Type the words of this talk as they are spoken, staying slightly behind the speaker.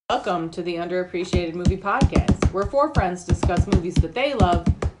Welcome to the Underappreciated Movie Podcast, where four friends discuss movies that they love,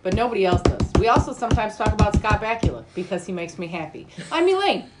 but nobody else does. We also sometimes talk about Scott Bakula, because he makes me happy. I'm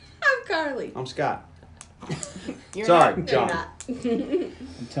Elaine. I'm Carly. I'm Scott. You're Sorry, not. John.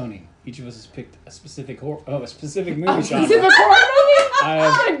 I'm Tony. Each of us has picked a specific movie genre. Specific horror movie? I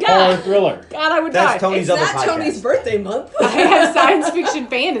have Oh my God. horror thriller. God, I would That's die. Tony's It's other not podcast. Tony's birthday month. I have science fiction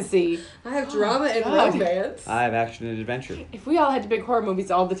fantasy. I have drama and God. romance. I have action and adventure. If we all had to pick horror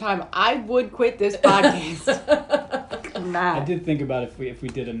movies all the time, I would quit this podcast. I'm I not. did think about if we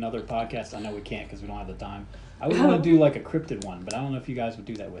did another podcast. I know we can't because we don't have the time. I would want to do like a cryptid one, but I don't know if you guys would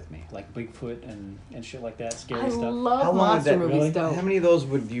do that with me, like Bigfoot and shit like that, scary I stuff. love How long monster is that, movies, really? though. How many of those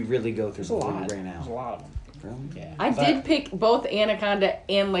would you really go through There's a before lot. you ran There's a out? lot of them. Really? Yeah. I But did pick both Anaconda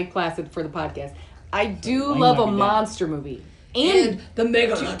and Lake Placid for the podcast. I do Lane love a might be dead. monster movie. And the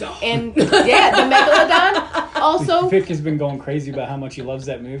Megalodon. And yeah, the Megalodon. Also, Vic has been going crazy about how much he loves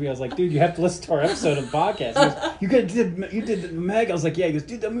that movie. I was like, dude, you have to listen to our episode of the podcast. He goes, you did the Meg. I was like, yeah. He goes,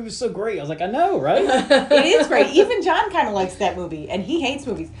 dude, that movie was so great. I was like, I know, right? it is great. Even John kind of likes that movie, and he hates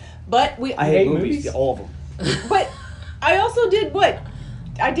movies. But I hate movies, all of them. But I also did what?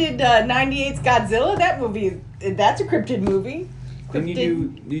 I did 98's Godzilla. That movie, that's a cryptid movie. Didn't you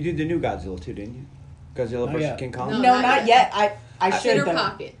did the new Godzilla too, didn't you? Godzilla Oh, versus yeah. King Kong? No, No, not not yet. I It's should in her though.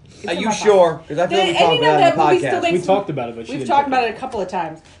 pocket. It's Are in you my sure? Because I feel The we talked ending of about that it on movie the still podcast. makes We talked about it, but she We've didn't talked pick about it a couple of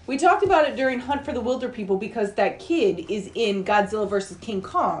times. We talked about it during Hunt for the Wilder People because that kid is in Godzilla versus King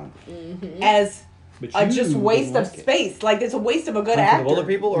Kong as But a you just didn't waste of like it. Space. Like it's a waste of a good Hunt for actor. the Wilder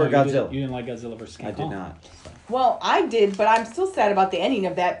People or No, you Godzilla? didn't like Godzilla versus King I Kong. did not. Well, I did, but I'm still sad about the ending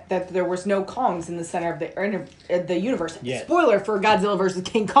of that. That there was no Kongs in the center of the universe. Yeah. Spoiler for Godzilla versus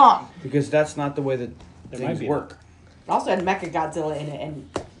King Kong. Because that's not the way that There might things be work. It also had Mecha Godzilla in it, and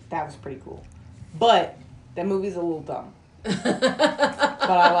that was pretty cool. But that movie's a little dumb. But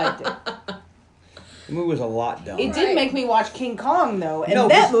I liked it. The movie was a lot dumb. It did Right. make me watch King Kong though, and No,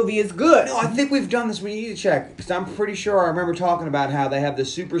 that but- movie is good. No, I think we've done this. We need to check because I'm pretty sure I remember talking about how they have the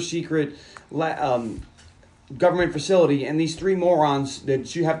super secret government facility, and these three morons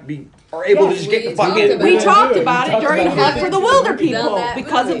that you have to be are able to Yes, just get the we fuck talked in. about We it. talked We about it talked during about Hunt it. for the Wilder Done People that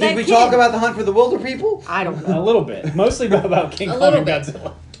because of movie. that Did we kid. talk about the Hunt for the Wilder People? I don't A know. little bit. Mostly about King A Kong little and bit.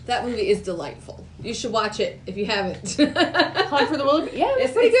 Godzilla. That movie is delightful. You should watch it if you haven't. Hunt for the Wilder People. Yeah, it was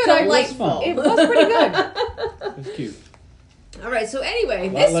It's pretty good. delightful. It was pretty good. It was cute. All right, so anyway,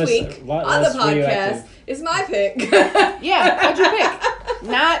 Lot this less- week lot on the less podcast radioactive. is my pick. Yeah, what'd you pick?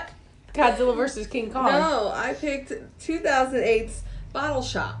 Not Godzilla versus King Kong. No, I picked 2008's Bottle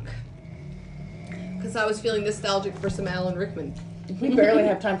Shock. Because I was feeling nostalgic for some Alan Rickman. We barely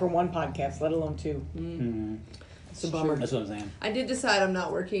have time for one podcast, let alone two. Mm-hmm. It's a bummer. That's what I'm saying. I did decide I'm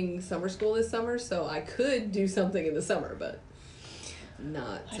not working summer school this summer, so I could do something in the summer, but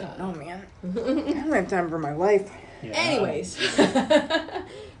not. I don't know, man. I don't have time for my life. Yeah. Anyways,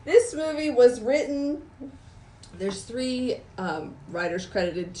 this movie was written. There's three writers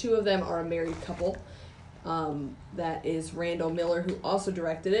credited. Two of them are a married couple. That is Randall Miller, who also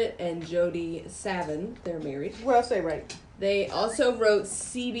directed it, and Jodie Savin. They're married. What else they write? They also wrote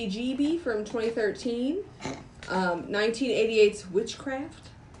CBGB from 2013, 1988's Witchcraft,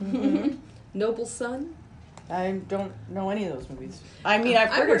 Noble Son. I don't know any of those movies. I mean, I've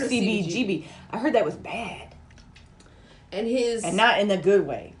heard of CBGB. I heard that was bad. And his... And not in the good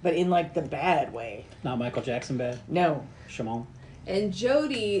way, but in like the bad way. Not Michael Jackson bad. No. Shimon. And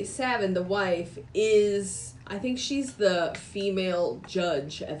Jodie Savin, the wife, is... I think she's the female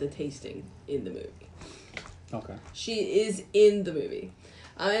judge at the tasting in the movie. Okay. She is in the movie.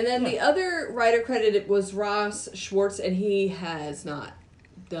 And then the other writer credited was Ross Schwartz, and he has not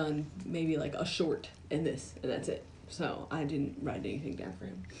done maybe like a short in this, and that's it. So I didn't write anything down for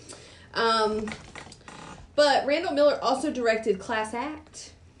him. But Randall Miller also directed Class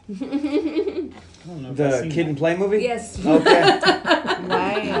Act. I don't know if I've The seen Kid that. and Play movie? Yes. Okay.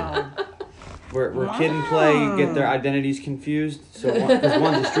 Wow. where Kid and Play get their identities confused. So because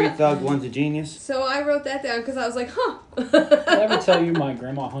one's a street thug, one's a genius. So I wrote that down because I was like, huh. Did I ever tell you my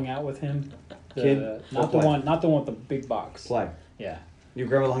grandma hung out with him? Kid Not or the Play? one. Not the one with the big box. Play. Yeah. Your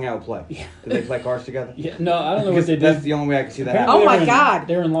grandmother hung out with Play. Yeah. Did they play cards together? Yeah. No, I don't know what Because they that's did. the only way I can see that Apparently happen. Oh they my were in- God.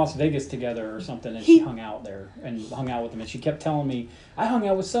 They were in Las Vegas together or something, and she hung out there and hung out with him. And she kept telling me, I hung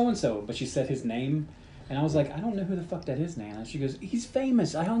out with so and so, but she said his name, and I was like, I don't know who the fuck that is, Nana. And she goes, he's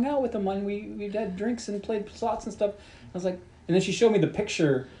famous. I hung out with him when we had drinks and played slots and stuff. I was like, and then she showed me the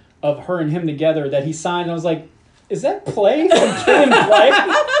picture of her and him together that he signed. And I was like, is that Play from Kid and Play?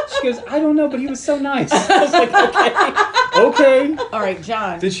 She goes, I don't know, but he was so nice. I was like, okay. All right,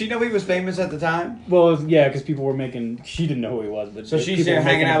 John. Did she know he was famous at the time? Well, yeah, because people were making. She didn't know who he was, but So she's people there were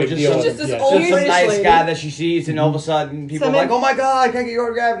hanging making a out big with deal just of this it. old Just some British nice lady. guy that she sees, and all of a sudden people are Some like, "Oh my god, can I get your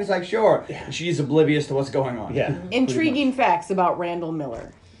autograph?" And he's like, "Sure." And she's oblivious to what's going on. Yeah. Intriguing facts about Randall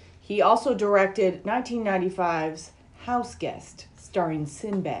Miller. He also directed 1995's House Guest, starring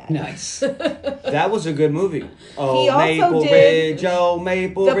Sinbad. Nice. That was a good movie. Oh, He also Maple did Ridge. Oh,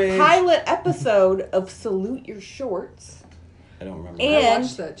 Maple The Ridge. pilot episode of Salute Your Shorts. I don't remember. And- I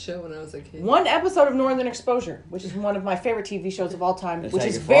watched that show when I was a kid. One episode of Northern Exposure, which is one of my favorite TV shows of all time, That's which how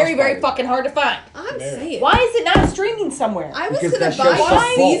is you get very, very frostbite. fucking hard to find. I'm Very. saying. Why is it not streaming somewhere? I was Because gonna that buy show's so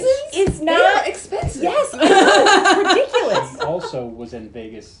five false. seasons. It's They not are expensive. Yes, I know. It's ridiculous. He also was in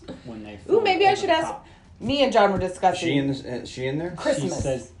Vegas when they. Ooh, filmed maybe I Over should the ask. Top. Me and John were discussing. She in there? Christmas. She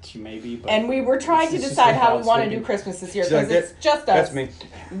says she may be, but And we were trying to This is decide just how we how want to it's do looking. Christmas this year She's like, because it's just us. That's me.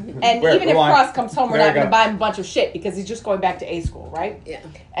 And Where- even if go on. Cross comes home, we're There not you going to go. buy him a bunch of shit because he's just going back to A school, right? Yeah.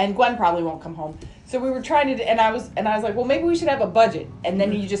 And Gwen probably won't come home. So we were trying to, and I was like, well, maybe we should have a budget, and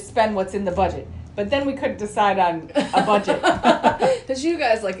then you just spend what's in the budget. But then we couldn't decide on a budget. Because you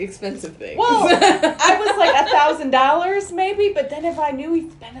guys like expensive things. Well, I was like $1,000 maybe, but then if I knew he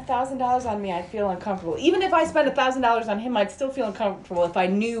spent $1,000 on me, I'd feel uncomfortable. Even if I spent $1,000 on him, I'd still feel uncomfortable if I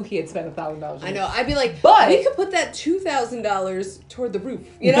knew he had spent $1,000 on me. I know. I'd be like, But- we could put that $2,000 toward the roof.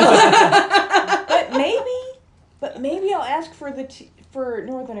 You know? But maybe I'll ask for for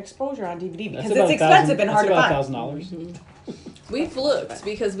Northern Exposure on DVD because that's about it's expensive and hard to find. That's about $1,000. We've looked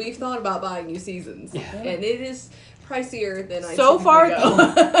because we've thought about buying you seasons, and it is pricier than I So far, typically go.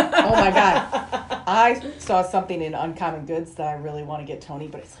 oh my god, I saw something in Uncommon Goods that I really want to get Tony,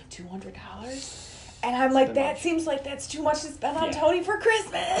 but it's like $200, and I'm like, that seems like that's too much to spend on Yeah. Tony for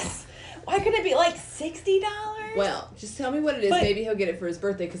Christmas. Why couldn't it be like $60? Well, just tell me what it is. But- Maybe he'll get it for his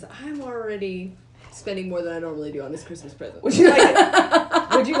birthday because I'm already spending more than I normally do on his Christmas present. Would you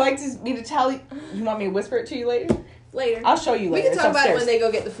like? Would you like me to tell you? You want me to whisper it to you later? Later. I'll show you We later. can It's talk about it upstairs. when they go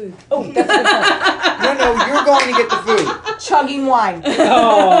get the food. Oh, that's a good point. No, you're going to get the food. Chugging wine.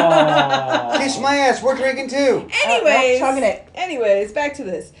 Oh. Kiss my ass. We're drinking too. Anyways, chugging it. Anyways, back to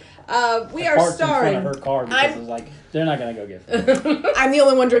this. We are Parked in starring. front of her car because I'm- it was like they're not gonna go get food. I'm the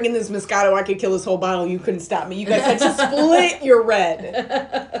only one drinking this Moscato. I could kill this whole bottle. You couldn't stop me. You guys had to split your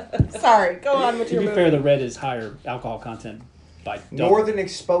red. Sorry. Go on with To your be movie. fair, the red is higher alcohol content by double. Northern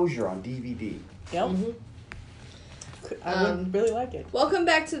Exposure on DVD. Yep. I would really like it. Welcome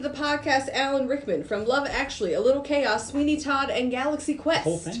back to the podcast, Alan Rickman from Love Actually, A Little Chaos, Sweeney Todd, and Galaxy Quest.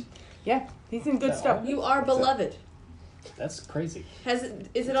 Whole thing. Yeah, he's in good That stuff. all? You are beloved. That's crazy.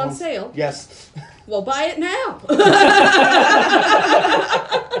 Is it on sale? Yes. Well, buy it now.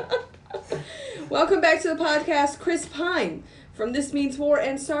 Welcome back to the podcast, Chris Pine from This Means War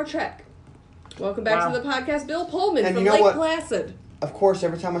and Star Trek. Welcome back Wow. to the podcast, Bill Pullman And from you know Lake what? Placid. Of course,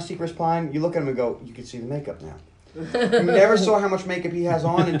 every time I see Chris Pine, you look at him and go, you can see the makeup now. You never saw how much makeup he has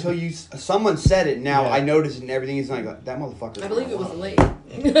on until someone said it. Now Yeah. I notice it and everything. He's like, that motherfucker. I believe it was late.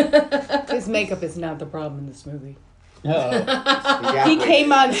 His makeup is not the problem in this movie. Uh-oh. He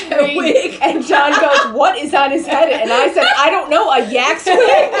came on screen wig. and John goes, "What is on his head?" And I said, "I don't know, a yak's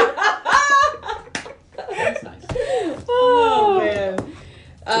wig." That's nice. Oh, man.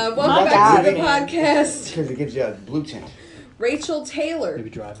 Welcome My back to God, the man. podcast, Because it gives you a blue tint. Rachel Taylor,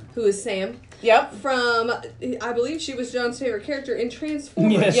 Maybe driving. who is Sam, Yep. from, I believe she was John's favorite character in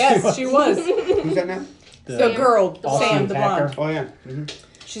Transformers. Yes. Yes, she was. Who's that now? The girl, Awesome Sam, the hacker. blonde. Oh, yeah. Mm-hmm.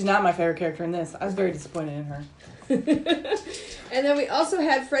 She's not my favorite character in this. I was very disappointed in her. And then we also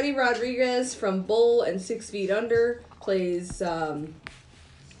had Freddie Rodriguez from Bull and 6 Feet Under, plays,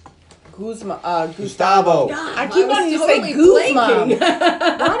 Guzman, Gustavo. God, I keep was wanting to totally say Guzman. blanking.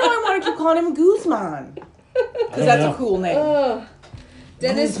 Why do I want to keep calling him Guzman? Because that's a cool name. Ugh.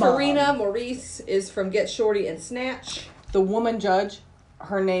 Dennis Guzman. Farina Maurice is from Get Shorty and Snatch. The woman judge,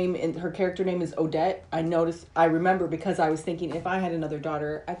 her name and her character name is Odette. I remember because I was thinking if I had another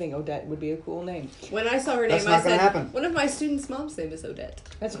daughter, I think Odette would be a cool name. When I saw her That's name, I not gonna said, happen. one of my students' mom's name is Odette.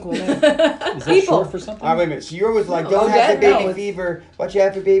 That's a cool name. Is that People. short for something? All right, wait a minute. So you're always like, No. don't have Odette? the baby No, it's- fever. What you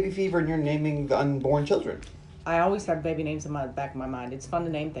have for baby fever, and you're naming the unborn children. I always have baby names in my back of my mind. It's fun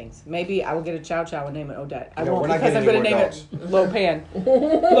to name things. Maybe I will get a Chow Chow and name it Odette. I No, won't we're not because I'm going to getting name any more it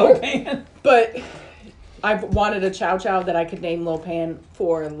Lopan. Lopan. But I've wanted a Chow Chow that I could name Lopan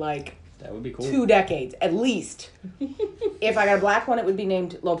for like That would be cool. 2 decades at least. If I got a black one, it would be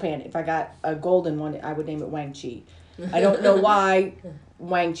named Lopan. If I got a golden one, I would name it Wang Chi. I don't know why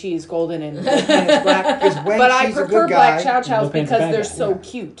Wang Chi's golden and it's black. Is Wang But I Chi's a prefer good black guy? Chow Chows Lil Peep's a because bad they're guy. so Yeah.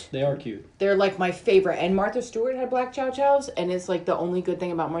 cute. They are cute. They're like my favorite. And Martha Stewart had black Chow Chows, and it's like the only good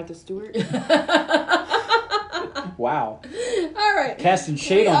thing about Martha Stewart. Wow. All right. Casting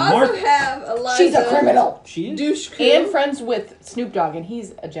shade We on also Mark. have Eliza. She's a criminal. She is. Douche crew. And friends with Snoop Dogg, and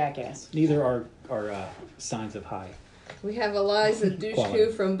he's a jackass. Neither are signs of high. We have Eliza Douche Quality.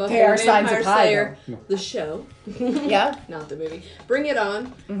 crew from Buffy They are the signs Vampire of high, Slayer, though. the show, Yeah? not the movie. Bring It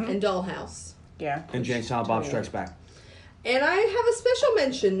On and Dollhouse. Yeah. And Jane Silent Bob Strikes Back. And I have a special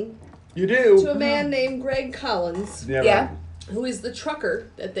mention You do. to a man named Greg Collins, Yeah. Yeah. who is the trucker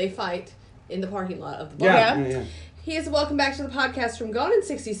that they fight in the parking lot of the bar. Yeah. Yeah. Yeah. Yeah. He is welcome back to the podcast from Gone in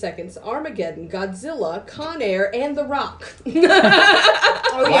 60 Seconds, Armageddon, Godzilla, Con Air, and The Rock.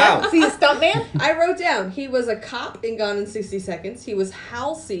 Oh, yeah? Wow. See a stuntman? I wrote down he was a cop in Gone in 60 Seconds. He was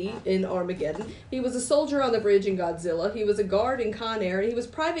Halsey in Armageddon. He was a soldier on the bridge in Godzilla. He was a guard in Con Air. And he was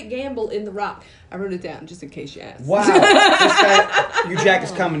Private Gamble in The Rock. I wrote it down just in case you asked. Wow. This guy, your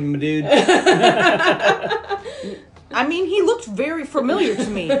jacket's coming, my dude. I mean, he looked very familiar to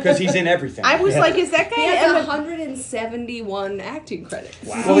me. Because he's in everything. I was like, is that He guy has Emma? 171 acting credits.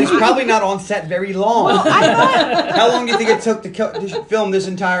 Well, he's probably not on set very long. I thought How long do you think it took to film this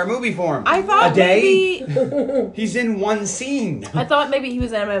entire movie for him? I thought A day? maybe He's in one scene. I thought maybe he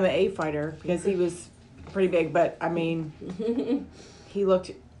was an MMA fighter because he was pretty big, but I mean, he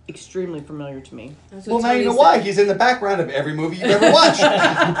looked extremely familiar to me. That's what Well, now you Tony know said. why. He's in the background of every movie you've ever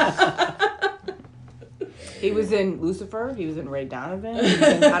watched. He was in Lucifer. He was in Ray Donovan. He was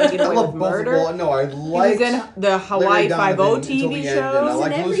in How to Get I Away love with both of Murder. them. No, I He was like in the Hawaii Five-O TV And I show.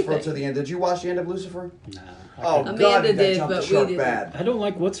 like in Lucifer everything. to the end. Did you watch the end of Lucifer? Nah. Oh, couldn't. God, Amanda did that did, jump the but we shark didn't. bad. I don't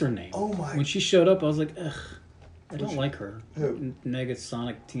like what's her name. Oh my- When she showed up, I was like, ugh. I don't like her. Who?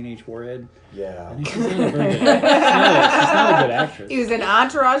 Negasonic Teenage Warhead. Yeah. I think she's not a very good. She's not a good actress. He was in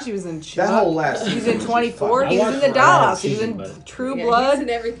Entourage. He was in Chuck. That whole last He was season in was 24. fun. He I was in the watched the last Dollhouse. He was season, in but- True Yeah, Blood. he's in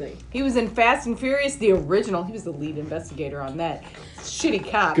everything. He was in Fast and Furious, the original. He was the lead investigator on that. Shitty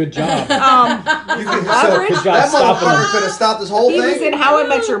cop. Good job. You could, Leverage? so, Good job that stopping motherfucker him. could have stopped this whole He thing. was in How I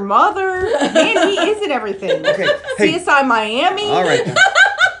Met Your Mother. Man, he is in everything. Okay, hey. CSI Miami. All right. Then.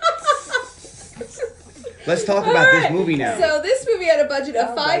 Let's talk about this movie now. So this movie had a budget of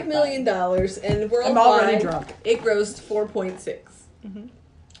All $5 right, million, and worldwide I'm already drunk. it grossed 4.6.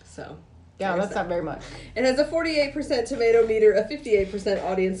 So Yeah, there's that's that. not very much. It has a 48% tomato meter, a 58%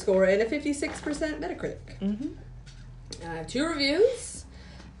 audience score, and a 56% Metacritic. Mm-hmm. I have 2 reviews.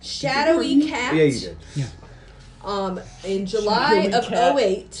 Shadowy Cat. Yeah, you did. In July Shadowy of Cat.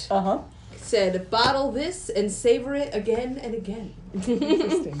 08 Uh-huh. said, bottle this and savor it again and again.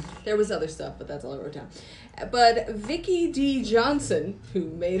 Interesting. There was other stuff, but that's all I wrote down. But Vicky D. Johnson, who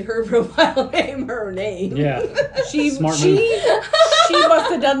made her profile name her name. Yeah. She Smart she move. she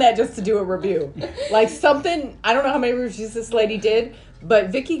must have done that just to do a review. Like something, I don't know how many reviews this lady did, but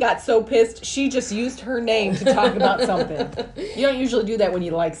Vicky got so pissed she just used her name to talk about something. You don't usually do that when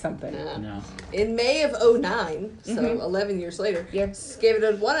you like something. No. In May of 09, so 11 years later, Yep. gave it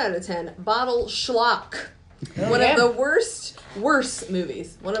a 1 out of 10. Bottle schlock. One yeah. of the worst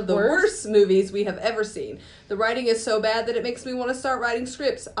movies. One of the worst movies we have ever seen. The writing is so bad that it makes me want to start writing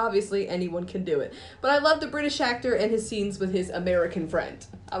scripts. Obviously, anyone can do it. But I love the British actor and his scenes with his American friend.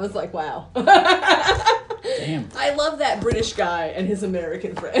 I was like, wow. Damn. I love that British guy and his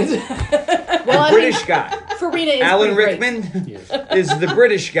American friend. Well, I British guy. mean, Farina is Alan pretty great. Rickman Yes. is the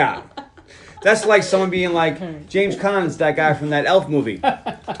British guy. That's like someone being like, James Caan's that guy from that Elf movie.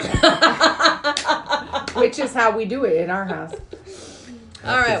 Which is how we do it in our house.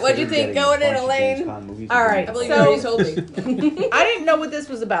 All right, what'd you think? Going in, Elaine? All right, I believe So- you already told me. I didn't know what this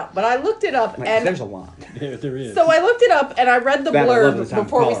was about, but I looked it up and There's a lot. There is. so I looked it up and I read the Battle of the blurb Town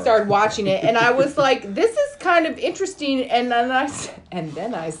before we Car. started watching it, and I was like, "This is kind of interesting." And then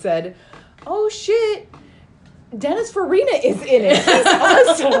I said, "Oh shit, Dennis Farina is in it. He's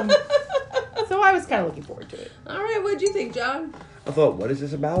awesome." So I was kind of looking forward to it. All right, what'd you think, John? I thought, what is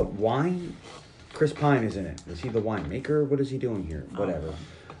this about? Wine? Chris Pine is in it. Is he the winemaker? What is he doing here? Whatever.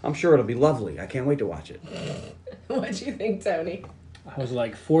 I'm sure it'll be lovely. I can't wait to watch it. What'd you think, Tony? I was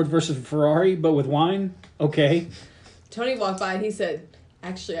like, Ford versus Ferrari, but with wine? Okay. Tony walked by and he said,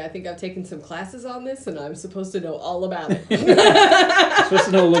 actually, I think I've taken some classes on this and I'm supposed to know all about it. I'm supposed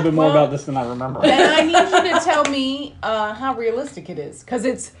to know a little bit more Well, about this than I remember. Then I need you to tell me how realistic it is, because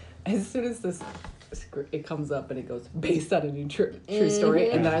it's as soon as it comes up and it goes based on a true story,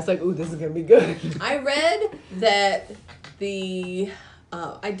 and then I was like, "Ooh, this is gonna be good." I read that the...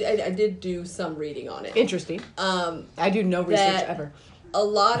 I did do some reading on it. Interesting. I do no research That- ever. A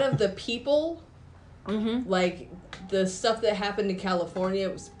lot of the people Mm-hmm. Like, the stuff that happened in California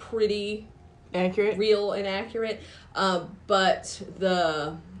was pretty Accurate. real and accurate. But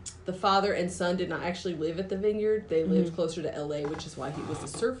the father and son did not actually live at the vineyard. They lived closer to LA, which is why he was a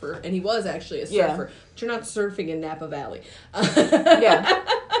surfer. And he was actually a surfer. Yeah. But you're not surfing in Napa Valley. Yeah.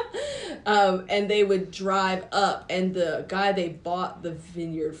 And they would drive up, and the guy they bought the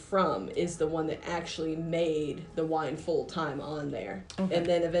vineyard from is the one that actually made the wine full time on there. Okay. And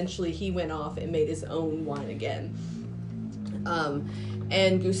then eventually he went off and made his own wine again.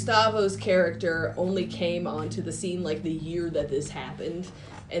 And Gustavo's character only came onto the scene like the year that this happened.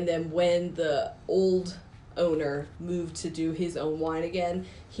 And then when the old owner moved to do his own wine again,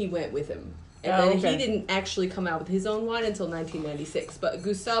 he went with him. And then he didn't actually come out with his own wine until 1996. But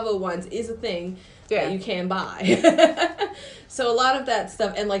Gustavo Wines is a thing that you can buy. So a lot of that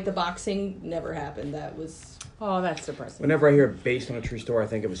stuff, and like the boxing never happened. That was... Oh, that's depressing. Whenever I hear based on a true story, I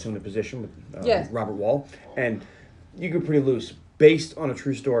think of Assumed Position with Robert Wall. And you get pretty loose. Based on a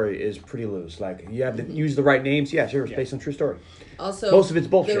true story is pretty loose. Like, you have to use the right names. Yeah, sure, it's based on a true story. Also, most of it's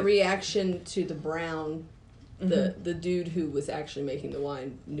bullshit. The reaction to the brown... The dude who was actually making the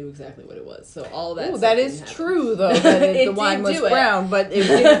wine knew exactly what it was. So all that. Oh, that is true though. That the wine was brown, but it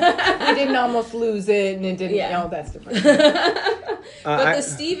didn't almost lose it, and it didn't. Yeah, that's different. But the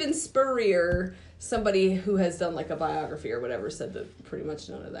Steven Spurrier, somebody who has done like a biography or whatever, said that pretty much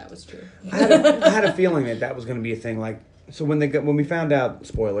none of that was true. I had a feeling that was going to be a thing. Like, so when we found out,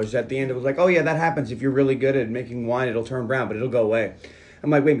 spoilers, at the end it was like, oh yeah, that happens if you're really good at making wine, it'll turn brown, but it'll go away. I'm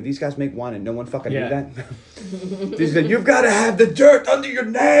like, wait a minute, these guys make wine and no one fucking knew that? They said, you've got to have the dirt under your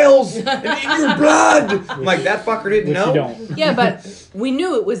nails and in your blood. I'm like, that fucker didn't know? You don't. Yeah, but we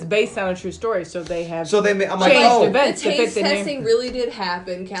knew it was based on a true story, so they have I'm like, oh. events the taste testing really did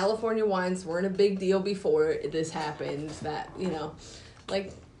happen. California wines weren't a big deal before this happened. That,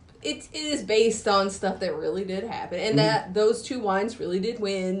 like... It is based on stuff that really did happen, and that those two wines really did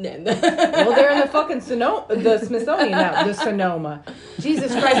win. And well, they're in the fucking the Smithsonian now, the Sonoma.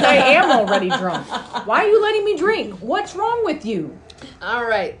 Jesus Christ, I am already drunk. Why are you letting me drink? What's wrong with you? All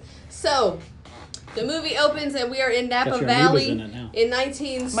right, so the movie opens, and we are in Napa Got your Valley amoebas in it now. in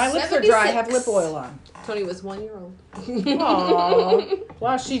 1976. My lips are dry. I have lip oil on. Tony was 1 year old. Aww.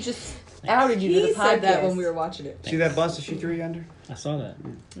 Wow, she just outed you to the He podcast. said that when we were watching it. See that bus that she threw you under? I saw that.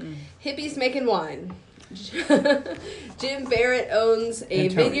 Hippies making wine. Jim Barrett owns a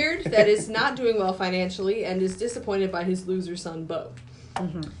vineyard that is not doing well financially and is disappointed by his loser son, Bo.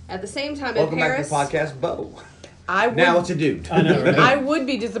 At the same time, Welcome in Paris... back to the podcast, Bo. Now it's a dude. I know, right? I would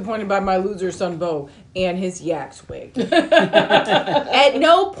be disappointed by my loser son, Bo, and his Yaks wig. At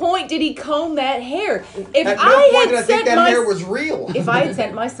no point did he comb that hair. If At no I point had did I think sent that my hair was real. If I had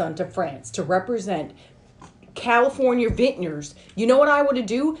sent my son to France to represent California vintners, you know what I would have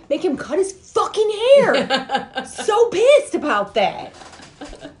do? Make him cut his fucking hair. So pissed about that.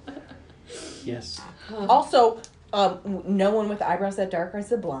 Yes. Also, no one with eyebrows that dark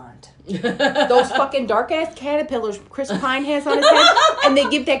is a blonde. Those fucking dark ass caterpillars Chris Pine has on his head, and they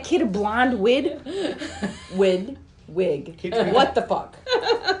give that kid a blonde wig. What the fuck?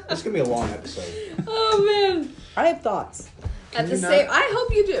 This is gonna be a long episode. Oh, man. I have thoughts. I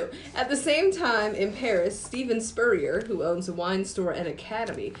hope you do. At the same time, in Paris, Steven Spurrier, who owns a wine store and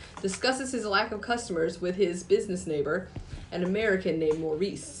academy, discusses his lack of customers with his business neighbor, an American named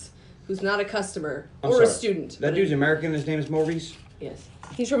Maurice, who's not a customer a student. That dude's American. His name is Maurice. Yes.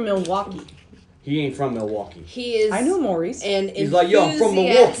 He's from Milwaukee. He ain't from Milwaukee. He is. I know Maurice. And he's like, yo, I'm from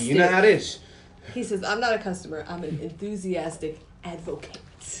Milwaukee. You know how it is. He says, I'm not a customer. I'm an enthusiastic advocate.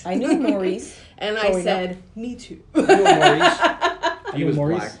 I knew Maurice. And I said, me too. You know Maurice. He was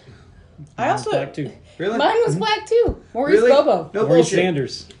Maurice. black. I also Black too. Really? Mine was black too. Maurice Really? Bobo. No Maurice bullshit.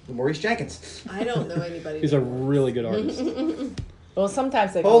 Sanders. Maurice Jenkins. I don't know anybody. He's a really good artist. Well,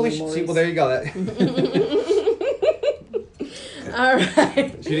 sometimes they call Holy me shit. Maurice. See, well, there you go. All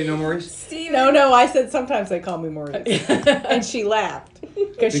right. She didn't know Maurice? Steven. No, I said sometimes they call me Maurice. And she laughed.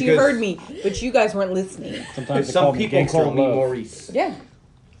 Because she heard me, but you guys weren't listening. Sometimes they Some people Gangster call me Love. Maurice. Yeah.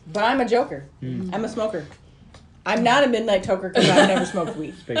 But I'm a joker. I'm a smoker. I'm not a midnight toker because I've never smoked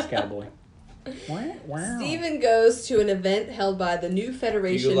weed. Space Cowboy. Wow. Steven goes to an event held by the New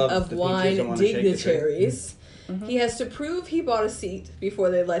Federation love of the Wine pinkies that wanna shake the tree? Dignitaries. He has to prove he bought a seat before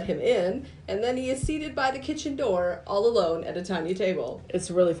they let him in, and then he is seated by the kitchen door all alone at a tiny table.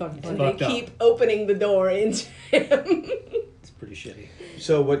 It's really fucking And funny. they Fucked up. keep opening the door into him. It's pretty shitty.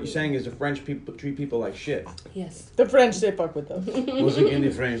 So what you're saying is the French people treat people like shit. Yes. The French, they fuck with them. Once again,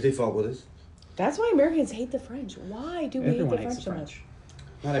 the French, they fuck with us. That's why Americans hate the French. Why do we Everyone hate the hates French the so much?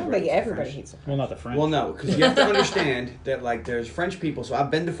 Not I don't everybody. think hates the everybody French. hates it. Well, not the French. Well, no, because you have to understand that like there's French people. So I've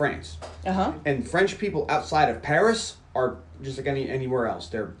been to France, and French people outside of Paris are just like anywhere else.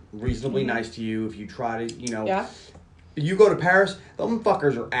 They're reasonably nice to you if you try to, Yeah. You go to Paris, them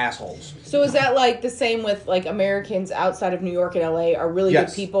fuckers are assholes. So is that like the same with like Americans outside of New York and LA are really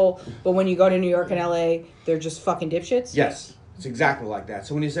Yes. good people, but when you go to New York and LA, they're just fucking dipshits? Yes, it's exactly like that.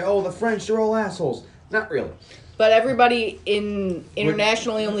 So when you say, "Oh, the French, they're all assholes," not really. But everybody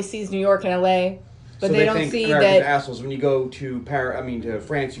internationally only sees New York and LA, but So they don't think see Americans are that. assholes. When you go to to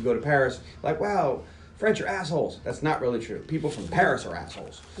France, you go to Paris, like, wow, French are assholes. That's not really true. People from Paris are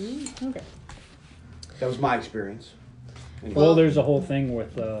assholes. Okay. That was my experience. Anyway. Well, there's a whole thing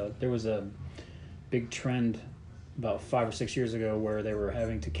with there was a big trend about 5 or 6 years ago where they were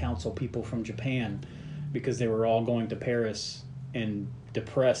having to counsel people from Japan because they were all going to Paris and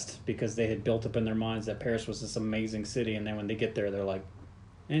depressed because they had built up in their minds that Paris was this amazing city, and then when they get there, they're like,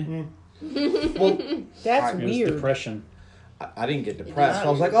 Well, That's it was weird. depression. I didn't get depressed. I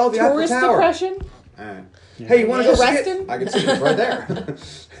was like, oh, the Eiffel Tourist Tower. depression? Hey, you want to go see Arrested? it? I can see it right there.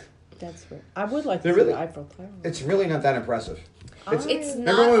 That's weird. I would like to They're see really- the Eiffel Tower. It's really not that impressive. It's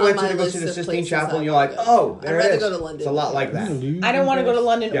not Remember when we on went my to go list see the of Sistine places Chapel I and you're wanna like, go. oh, there I'd rather it is. go to London. It's a lot like that. I don't want to go to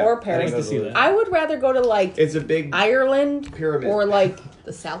London Yeah, or I Paris. think to see that. I would rather go to like It's a big Ireland pyramid. or like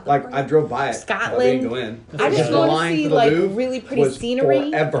The South. Like, of I drove by it. Scotland. But we didn't go in. I just The want to line see for the like Louvre really pretty was scenery.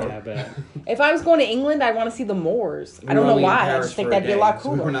 Forever. Yeah, I bet. If I was going to England, I'd want to see the Moors. I We don't were know only in why. I Paris just think for that'd be a day, lot so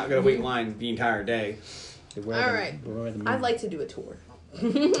we cooler. were not going to wait in line the entire day. They wear All the- right. they wear the I'd like to do a tour.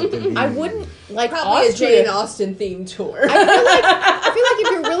 I wouldn't like Probably a Austria. Jane Austen themed tour. I feel like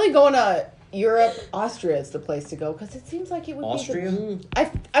if you're really going to Europe, Austria is the place to go because it seems like it would Austria? be.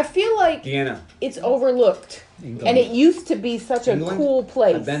 I feel like Vienna. it's overlooked, England. and it used to be such a England? cool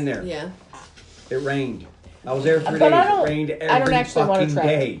place. I've been there. Yeah. It rained. I was there 3 But days. I don't- It rained every I don't actually wanna fucking travel.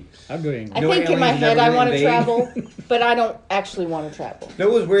 day. I'd go to England. I You know think what in my aliens head never I gonna want to invade? travel, but I don't actually want to travel No,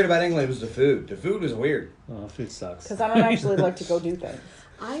 what was weird about England was the food. The food was weird. Oh, food sucks. because I don't actually like to go do things.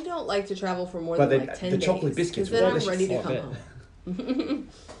 I don't like to travel for more But than they- like 10 the days. chocolate biscuits 'cause then were I'm delicious. ready to Oh, I come bet. home.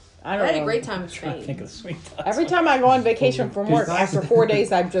 I I don't had know. a great time in I think Spain. of the sweet tots. Every time I go on vacation from work, after 4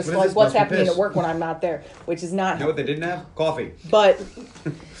 days, I'm just What is like, this? what's Must be happening piss. at work when I'm not there? Which is not. You know what they didn't have? Coffee. But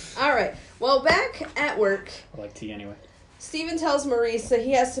All right. Well, back at work, I like tea anyway. Steven tells Maurice that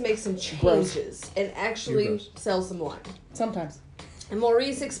he has to make some changes and actually You're gross. sell some wine. sometimes. And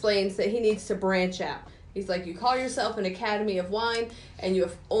Maurice explains that he needs to branch out. He's like, you call yourself an Academy of Wine, and you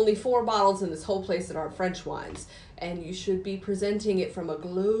have only 4 bottles in this whole place that aren't French wines. And you should be presenting it from a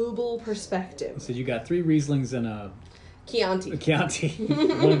global perspective. So you got 3 Rieslings and a Chianti. Chianti,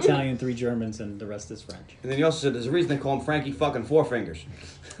 1 Italian, 3 Germans, and the rest is French. And then he also said there's a reason they call him Frankie fucking Four Fingers.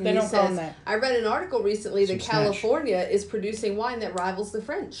 And They he don't call him says, that. I read an article recently Some that snatch. California is producing wine that rivals the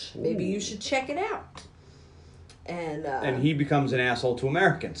French. Maybe you should check it out. And he becomes an asshole to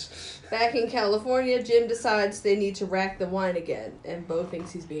Americans. Back in California, Jim decides they need to rack the wine again, and Bo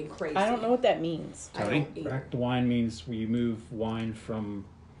thinks he's being crazy. I don't know what that means. I Tony? don't either. Racked wine means we move wine from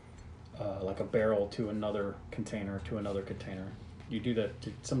like a barrel to another container. You do that.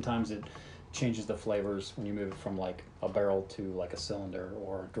 Sometimes it changes the flavors when you move it from like a barrel to like a cylinder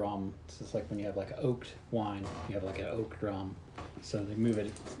or a drum. It's just like when you have like an oaked wine, you have like an oak drum. So they move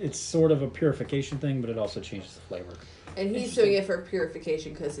it. It's sort of a purification thing, but it also changes the flavor. And he's doing it for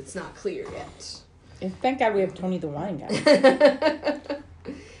purification because it's not clear yet. And thank God we have Tony the wine guy.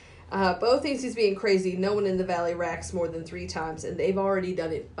 Bo thinks he's being crazy. No one in the valley racks more than 3 times, and they've already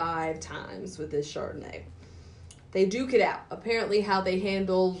done it 5 times with this Chardonnay. They duke it out. Apparently, how they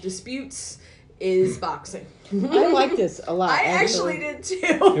handle disputes is boxing. I like this a lot. I actually did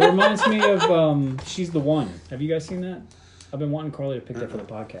It too. reminds me of She's the One. Have you guys seen that? I've been wanting Carly to pick that for the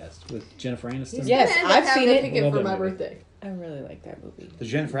podcast with Jennifer Aniston. He's Yes, gonna end up I've having seen to it. pick it Love for that my movie. birthday. I really like that movie. Does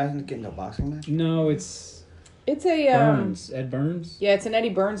Jennifer Aniston get into a boxing match? No, it's It's a Burns. Ed Burns. yeah, it's an Eddie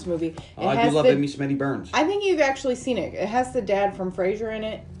Burns movie. It Oh, I has do love the, Amy Smitty Burns. I think you've actually seen it. It has the dad from Frasier in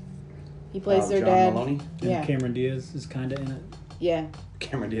it. He plays their John dad. Maloney. And Yeah, Cameron Diaz is kind of in it. yeah.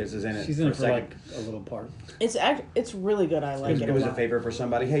 Cameron Diaz is in it. She's in it a for second. like a little part. It's really good. I like it It a was a lot. favor for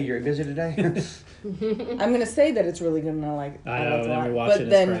somebody. Hey, you're busy today? I'm gonna say that it's really good and I like. I know, like it a then we lot. watch but it, it's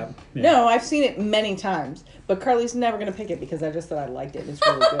then crap. Yeah. no, I've seen it many times. But Carly's never gonna pick it because I just thought I liked it. It's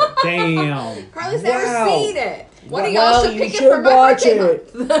really good. Damn. Carly's Wow. never seen it. One of Well, y'all should you pick it should for my watch birthday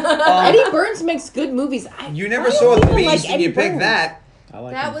it. month. Eddie Burns makes good movies. You never Why don't saw The people Beast like and Eddie you picked Burns? that. I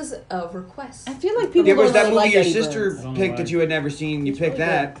like That him. was a request. I feel like people There was don't that really movie like your Eddie sister Burns. I don't know picked why. that you had never seen. You picked really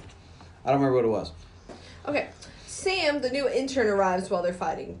that. I don't remember what it was. Okay. Sam, the new intern, arrives while they're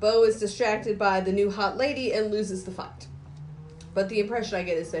fighting. Bo is distracted by the new hot lady and loses the fight. But the impression I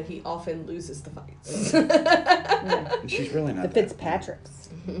get is that he often loses the fights. She's really not The that. Fitzpatricks.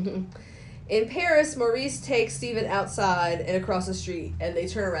 In Paris, Maurice takes Steven outside and across the street, and they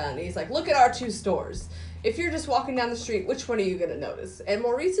turn around, and he's like, look at our 2 stores. If you're just walking down the street, which one are you going to notice? And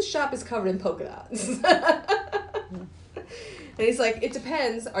Maurice's shop is covered in polka dots. And he's like, it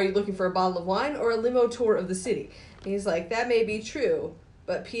depends. Are you looking for a bottle of wine or a limo tour of the city? And he's like, that may be true,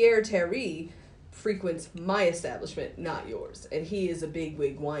 but Pierre Terry frequents my establishment, not yours. And he is a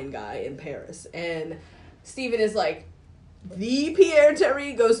bigwig wine guy in Paris. And Steven is like, the Pierre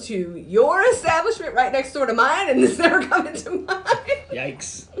Terry goes to your establishment right next door to mine, and it's never coming to mine.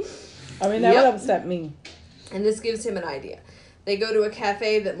 Yikes. I mean, that would upset me. And this gives him an idea. They go to a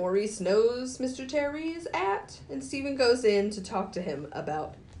cafe that Maurice knows Mr. Terry is at, and Steven goes in to talk to him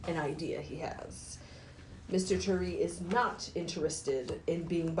about an idea he has. Mr. Terry is not interested in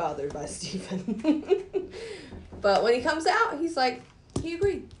being bothered by Steven. But when he comes out, he's like, he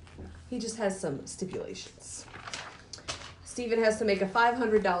agreed. He just has some stipulations. Steven has to make a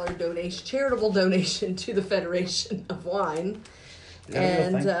 $500 charitable donation to the Federation of Wine. Is that a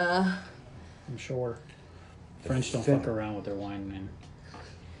real And, thing? I'm sure. French don't fuck around with their wine, man.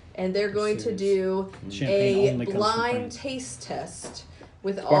 and they're going to do Champagne a only comes from blind France. taste test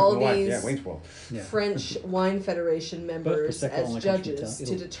with Sparkling all wine. these Yeah, Wayne's World. Yeah. French Wine Federation members Prosecco as only comes from judges to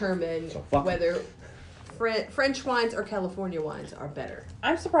Italy. determine So fuck. whether French wines or California wines are better.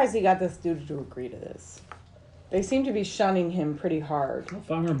 I'm surprised he got this dude to agree to this. They seem to be shunning him pretty hard.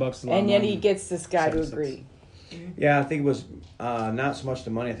 Well, $500 is a lot And of yet money. he gets this guy to 76. agree. Yeah, I think it was not so much the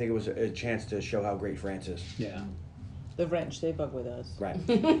money. I think it was a chance to show how great France is. Yeah. The French, they fuck with us. Right.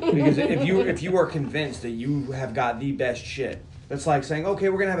 Because if you are convinced that you have got the best shit, that's like saying, okay,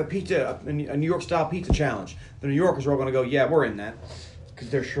 we're gonna have a New York style pizza challenge. The New Yorkers are all gonna go, yeah, we're in that, because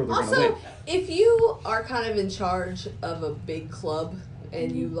they're sure they're gonna Also, win. if you are kind of in charge of a big club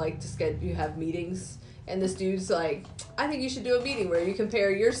and you like to you have meetings, and this dude's like, I think you should do a meeting where you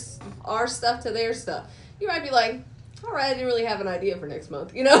compare our stuff to their stuff. You might be like, all right, I didn't really have an idea for next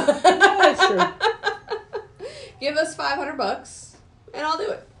month, you know? That's true. Give us $500 and I'll do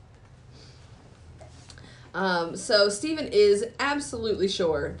it. So Steven is absolutely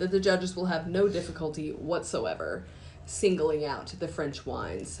sure that the judges will have no difficulty whatsoever singling out the French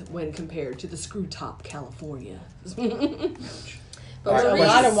wines when compared to the screw top California. But All right, A Maurice-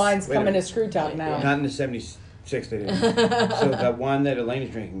 lot of wines Wait a come in a minute. screw top now. Not in the 76 they didn't. So that wine that Elaine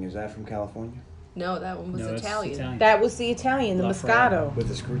is drinking, is that from California? No, that one was No, it's Italian. That was the Italian, the La Moscato. With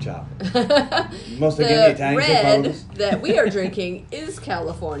the screw top. Most again, the The Italians take red photos. that we are drinking is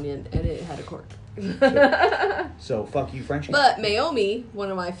Californian, and it had a cork. So fuck you, Frenchie. But Maomi, one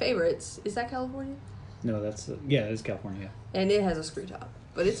of my favorites, is that California? No, that's yeah, it's California. And it has a screw top.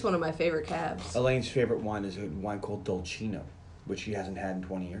 But it's one of my favorite cabs. Elaine's favorite wine is a wine called Dolcino, which she hasn't had in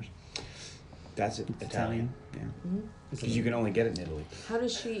 20 years. That's it. Italian. Yeah. Because you can only get it in Italy. How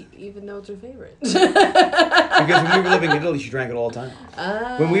does she even know it's her favorite? Because when we were living in Italy, she drank it all the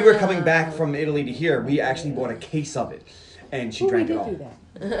time. When we were coming back from Italy to here, we actually bought a case of it, and she Ooh, we drank it did all. do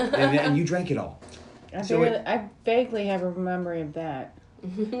that. And you drank it all. So I vaguely have a memory of that.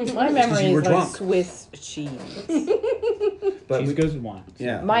 My memory you were is like drunk. Swiss cheese. But Cheese we, goes with wine.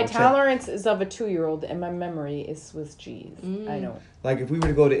 yeah, My well, check. tolerance is of a 2-year-old, and my memory is Swiss cheese. I know. Like if we were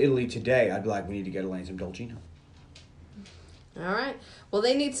to go to Italy today, I'd be like, we need to get Elaine some Dolcino. All right. Well,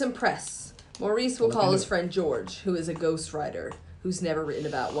 they need some press. Maurice will call his friend George, who is a ghostwriter who's never written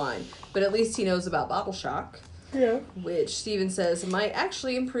about wine. But at least he knows about Bottle Shock, Yeah. which Steven says might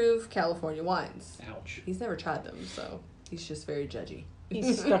actually improve California wines. Ouch. He's never tried them, so he's just very judgy.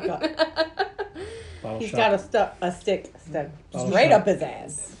 He's stuck up. Bottle He's shock. got a stick stuck Bottle straight shock. up his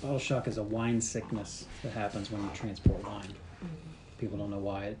ass. Bottle shock is a wine sickness that happens when you transport wine. People don't know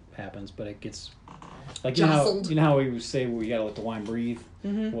why it happens, but it gets like Jostled. you know how we say we gotta let the wine breathe.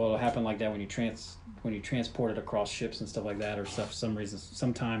 Well, it'll happen like that when you transport it across ships and stuff like that, or stuff. For some reason,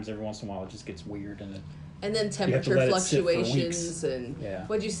 sometimes every once in a while, it just gets weird and it. And then have to temperature let it sit for fluctuations and Yeah.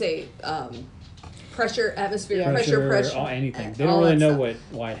 what'd you say? Pressure, atmospheric Yeah. pressure. or anything. They all don't really that know stuff.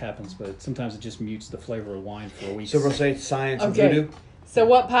 why it happens, but sometimes it just mutes the flavor of wine for a week. So we'll say science and Okay. voodoo. So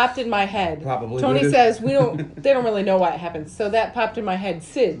what popped in my head? Probably Tony voodoo. says they don't really know why it happens. So that popped in my head.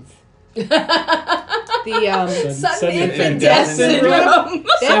 SIDS. The Sudden infant infant death death syndrome. syndrome.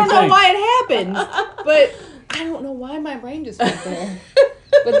 they Same don't know thing. why it happens, but I don't know why my brain just went there.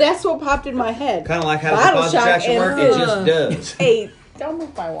 But that's what popped in my head. Kind of like how Bottle the shock action and work, it just does. A Don't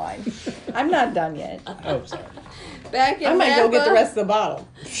move my wine. I'm not done yet. Oh, sorry. Back in I might Napa, go get the rest of the bottle.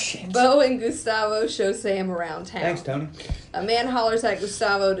 Shit. Bo and Gustavo show Sam around town. Thanks, Tony. A man hollers at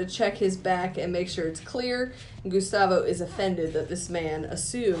Gustavo to check his back and make sure it's clear. And Gustavo is offended that this man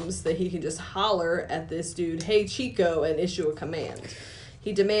assumes that he can just holler at this dude, "Hey Chico," and issue a command.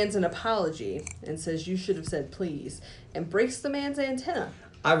 He demands an apology and says, "You should have said please," and breaks the man's antenna.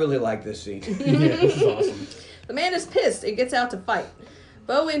 I really like this scene. Yeah, this is awesome. The man is pissed and gets out to fight.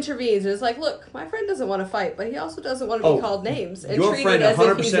 Bo intervenes and is like, "Look, my friend doesn't want to fight, but he also doesn't want to be called names and Your treated friend as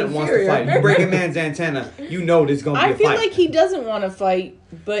if he's 100% wants to inferior." fight. You break a man's antenna, you know there's going to be I a feel fight. like he doesn't want to fight,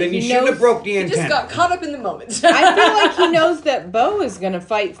 but Then you he shouldn't knows. have broke the He antenna. just got caught up in the moment. I feel like he knows that Bo is going to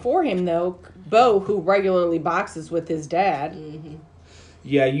fight for him, though. Bo, who regularly boxes with his dad.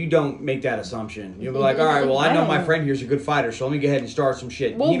 Yeah, you don't make that assumption. You'll be like, all right, well, I know my friend here's a good fighter, so let me go ahead and start some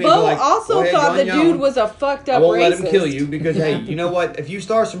shit. Well, He may Bo be like, also "Go ahead, thought go the on your dude own. was a fucked up I won't racist. let him kill you because, hey, you know what? If you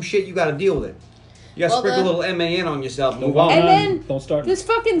start some shit, you got to deal with it. You got to Well, sprinkle the- a little MAN on yourself and Don't move on. And then don't start. This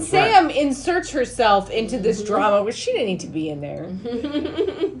fucking Sam inserts herself into this drama, which she didn't need to be in there.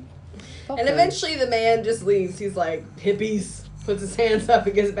 Fuck And her. eventually the man just leaves. He's like, "Hippies." Puts his hands up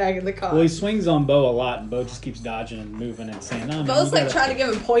and gets back in the car. Well, he swings on Bo a lot, and Bo just keeps dodging and moving and saying, "No, man, Bo's you like gotta-" trying to give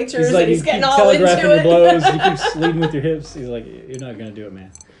him pointers He's like, and he's you getting keep all into telegraphing it. your blows. You keep leading with your hips. He's like, "You're not gonna do it,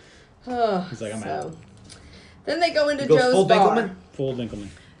 man." Oh, He's like, "I'm out." Then they go into He goes Joe's full bar. Dinkelman? Full Dinkelman.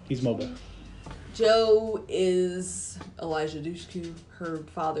 He's mobile. Joe is Elijah Dushku. Her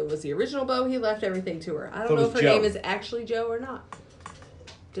father was the original Bo. He left everything to her. I don't So know does if her Joe. name is actually Joe or not.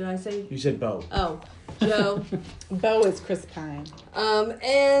 Did I say? You said Bo. Oh, Joe. Bo is Chris Pine.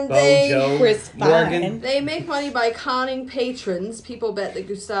 And Bo, they Joe, Chris Morgan. Pine. they make money by conning patrons. People bet that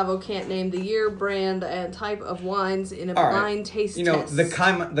Gustavo can't name the year, brand, and type of wines in a All right. blind taste You know, test.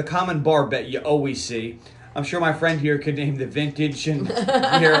 the common bar bet you always see. I'm sure my friend here could name the vintage and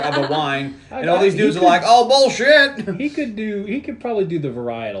year of a wine. And all these dudes are like, oh, bullshit. He could probably do the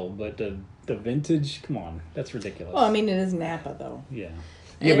varietal, but the vintage, come on, that's ridiculous. Well, I mean, it is Napa, though. Yeah.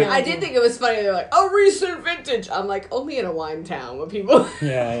 Yeah, And but- I did think it was funny. They're like, "A recent vintage." I'm like, only in a wine town when people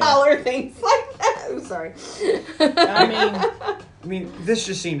Yeah, yeah. holler things like that. I'm sorry. I mean, this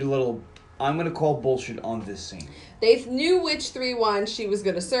just seemed a little, I'm going to call bullshit on this scene. They knew which 3 wines she was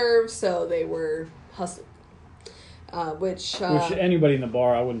going to serve, so they were hustling. Which anybody in the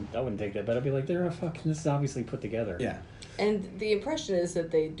bar, I wouldn't take that, but I'd be like, they're a fucking. This is obviously put together. Yeah. and the impression is that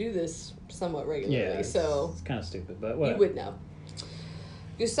they do this somewhat regularly, Yeah. so It's kind of stupid, but you whatever. would know.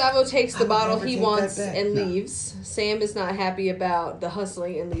 Gustavo takes the I would bottle never he take wants that back. and No. leaves. Sam is not happy about the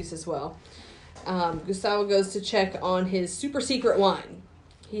hustling and leaves as well. Gustavo goes to check on his super secret wine.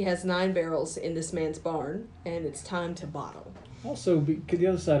 He has 9 barrels in this man's barn, and it's time to bottle. Also, because the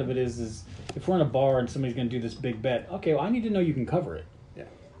other side of it is if we're in a bar and somebody's going to do this big bet, okay, well, I need to know you can cover it. Yeah.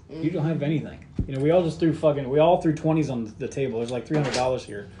 You don't have anything. You know, we all threw 20s on the table. There's like $300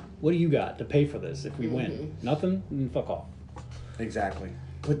 here. What do you got to pay for this if we win? Nothing? Then fuck off. Exactly.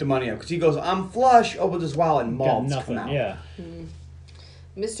 Put the money up. Because he goes, I'm flush, opens his wallet, and Got malts nothing. come out. Yeah.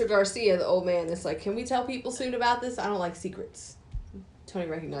 Mr. Garcia, the old man, is like, "Can we tell people soon about this? I don't like secrets." Tony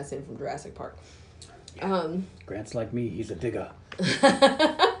recognized him from Jurassic Park. Grant's like me. He's a digger.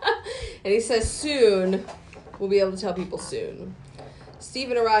 And he says soon, we'll be able to tell people soon.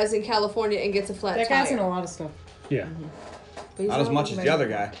 Steven arrives in California and gets a flat that tire. guy's in a lot of stuff. Yeah. But he's Not as not much as the other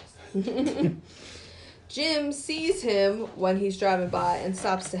guy. Jim sees him when he's driving by and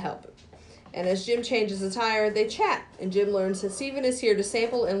stops to help him. And as Jim changes the tire, they chat. And Jim learns that Steven is here to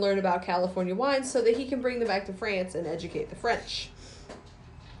sample and learn about California wines so that he can bring them back to France and educate the French.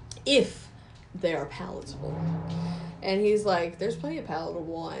 If they are palatable. And he's like, there's plenty of palatable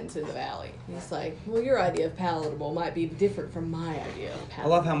wines in the valley. He's like, well, your idea of palatable might be different from my idea of I palatable.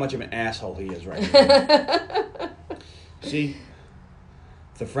 love how much of an asshole he is right now. See?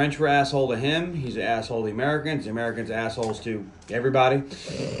 If the French were asshole to him, he's an asshole to the Americans assholes to everybody.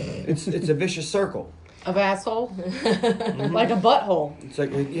 It's a vicious circle. Of asshole? Like a butthole. It's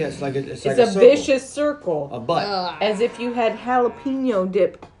like it's like It's a a circle. vicious circle. A butt. As if you had jalapeno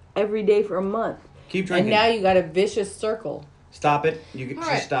dip every day for a month. Keep And drinking. now you got a vicious circle. Stop it. You can All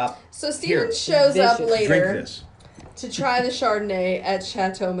just right. stop. So Here. Steven shows up Vicious. later Drink this. to try the Chardonnay at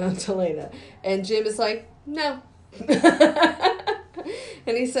Chateau Montelena. And Jim is like, no.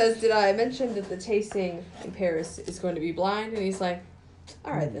 And he says, did I mention that the tasting in Paris is going to be blind? And he's like,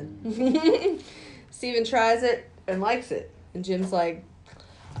 all right then. Steven tries it and likes it. And Jim's like,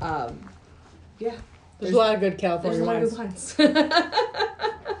 yeah. There's a lot of good There's California a lot of wines. good wines.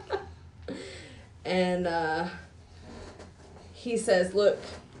 And he says, look,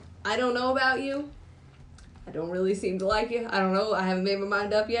 I don't know about you, I don't really seem to like you. I don't know. I haven't made my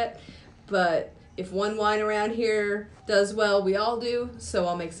mind up yet. But if one wine around here does well, we all do. So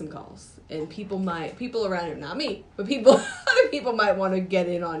I'll make some calls. And people around here, not me, but other people might want to get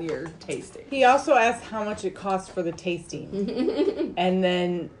in on your tasting. He also asked how much it costs for the tasting.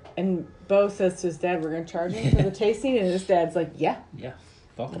 And Bo says to his dad, we're going to charge him for the tasting. And his dad's like, yeah. Yeah.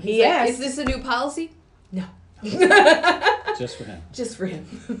 Fuck him. He asked. Is this a new policy? No. Just for him. Just for him.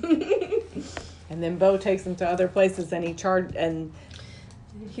 And then Bo takes him to other places and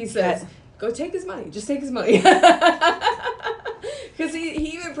he says, go take his money. Just take his money. Because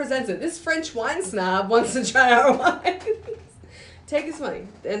he even presents it. This French wine snob wants to try our wine. Take his money.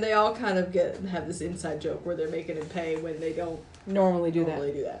 And they all kind of have this inside joke where they're making him pay when they don't normally do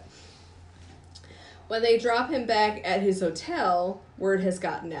that. When they drop him back at his hotel, word has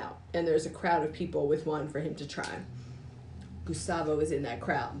gotten out. And there's a crowd of people with wine for him to try. Gustavo is in that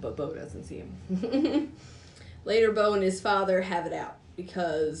crowd, but Bo doesn't see him. Later, Bo and his father have it out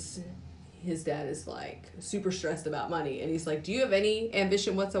because his dad is like super stressed about money, and he's like, do you have any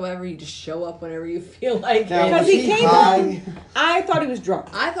ambition whatsoever? You just show up whenever you feel like it. Because he came home, I thought he was drunk.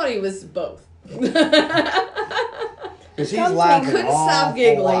 I thought he was both. Because he's laughing. He couldn't stop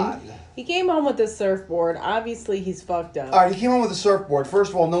giggling. Lot. He came home with this surfboard. Obviously, he's fucked up. All right, he came home with a surfboard. First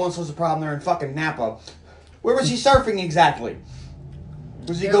of all, no one saws a problem there in fucking Napa. Where was he surfing exactly?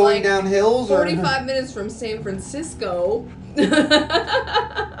 Was he going like down hills? 45 minutes from San Francisco.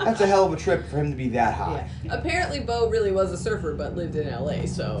 That's a hell of a trip for him to be that high. Yeah. Apparently, Bo really was a surfer, but lived in LA,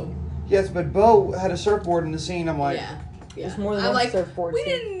 so. Yes, but Bo had a surfboard in the scene. I'm like, Yeah. There's more than one surfboard. We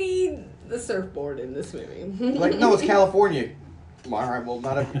didn't need the surfboard in this movie. like, no, it's California. All right, well,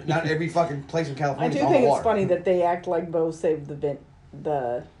 not every fucking place in I California do is on think the it's water. funny that they act like Bo saved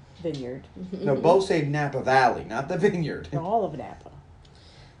the vineyard. No, Bo saved Napa Valley, not the vineyard. All of Napa.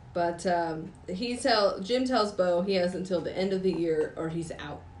 But Jim tells Bo he has until the end of the year or he's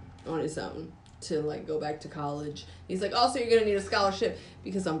out on his own to like go back to college. He's like, also you're gonna need a scholarship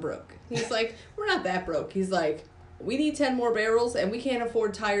because I'm broke. He's like, we're not that broke. He's like, we need 10 more barrels and we can't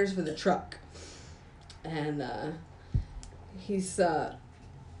afford tires for the truck. And then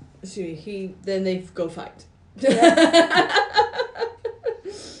they go fight.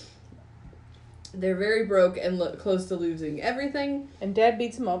 They're very broke and close to losing everything. And Dad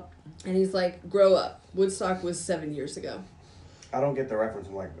beats him up. And he's like, grow up. Woodstock was 7 years ago. I don't get the reference.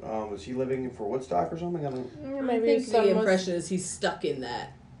 I'm like, was he living for Woodstock or something? I think the impression is he's stuck in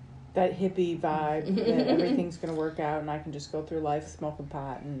that hippie vibe that everything's going to work out and I can just go through life smoking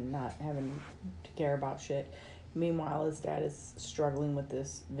pot and not having to care about shit. Meanwhile, his dad is struggling with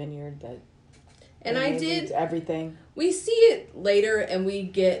this vineyard that needs everything. We see it later and we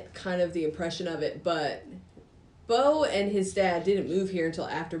get kind of the impression of it, but Bo and his dad didn't move here until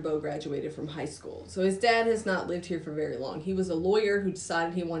after Bo graduated from high school. So his dad has not lived here for very long. He was a lawyer who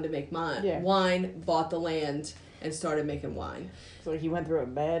decided he wanted to make wine, bought the land, and started making wine. So he went through a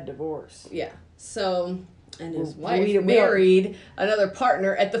bad divorce. Yeah. So, and his wife married another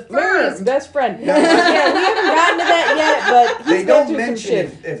partner at the firm. His best friend. We haven't gotten to that yet, but they don't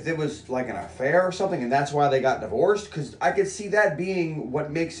mention if it was like an affair or something, and that's why they got divorced. Because I could see that being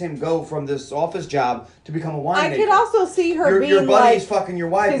what makes him go from this office job to become a winemaker. I could also see her being your buddy's like, fucking your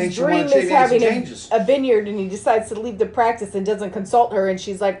wife, his makes you dream want to is shave and having changes. a vineyard, and he decides to leave the practice and doesn't consult her, and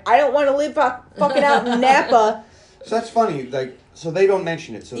she's like, I don't want to live fucking out in Napa. So that's funny. Like, so they don't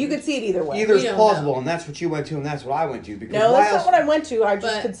mention it. So you could see it either way. Either it's plausible, and that's what you went to, and that's what I went to. Because no, that's not what I went to. I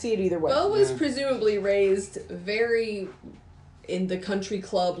just could see it either way. Bo was presumably raised very in the country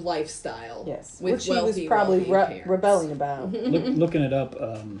club lifestyle. Yes, with which he was probably rebelling about. Looking it up,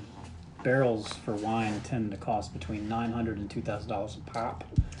 barrels for wine tend to cost between $900 and $2,000 a pop.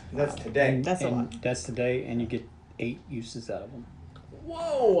 That's today. That's a lot. That's today, and you get 8 uses out of them.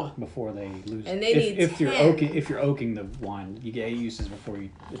 Whoa! Before they lose. And they need if 10. If you're oaking the wine, you get 8 uses before it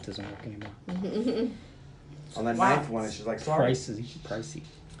doesn't work anymore. On that ninth one, it's just like sorry. Pricey.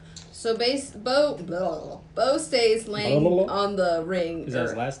 So Bo stays laying on the ring. Is that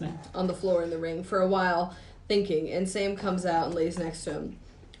his last name? On the floor in the ring for a while, thinking. And Sam comes out and lays next to him,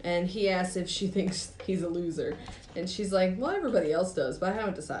 and he asks if she thinks he's a loser, and she's like, "Well, everybody else does, but I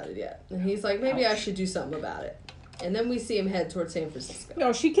haven't decided yet." And he's like, "Maybe I should do something about it." And then we see him head towards San Francisco.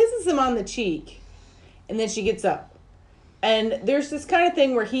 No, she kisses him on the cheek, and then she gets up. And there's this kind of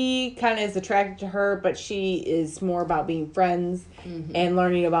thing where he kind of is attracted to her, but she is more about being friends and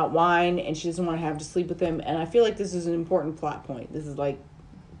learning about wine, and she doesn't want to have to sleep with him. And I feel like this is an important plot point. This is like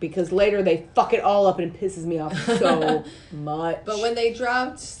because later they fuck it all up and it pisses me off so much. But when they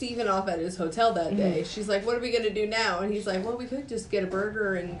dropped Steven off at his hotel that day, she's like, what are we going to do now? And he's like, well, we could just get a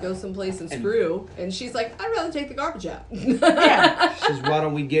burger and go someplace and screw. And she's like, I'd rather take the garbage out. Yeah. She says, why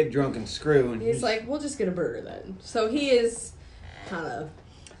don't we get drunk and screw? And He's like, we'll just get a burger then. So he is kind of...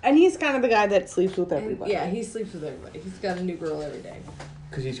 And he's kind of the guy that sleeps with everybody. Yeah, he sleeps with everybody. He's got a new girl every day.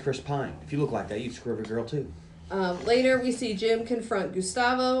 because he's Chris Pine. If you look like that, you'd screw every girl too. Later, we see Jim confront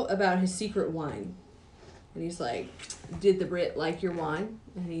Gustavo about his secret wine. And he's like, did the Brit like your wine?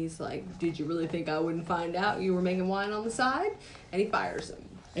 And he's like, did you really think I wouldn't find out you were making wine on the side? And he fires him.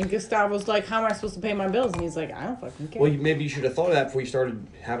 And Gustavo's like, how am I supposed to pay my bills? And he's like, I don't fucking care. Well, maybe you should have thought of that before you started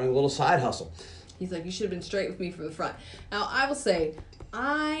having a little side hustle. He's like, you should have been straight with me from the front. Now, I will say,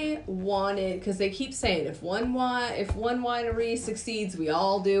 I wanted, because they keep saying if one winery succeeds, we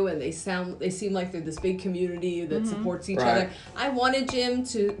all do, and they seem like they're this big community that supports each other. I wanted Jim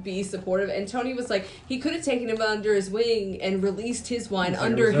to be supportive, and Tony was like, he could have taken him under his wing and released his wine like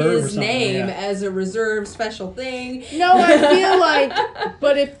under a reserve his or something, name yeah. as a reserve special thing. No, I feel like,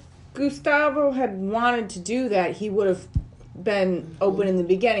 but if Gustavo had wanted to do that, he would have been open in the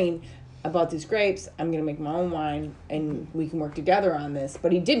beginning about these grapes. I'm gonna make my own wine, and we can work together on this.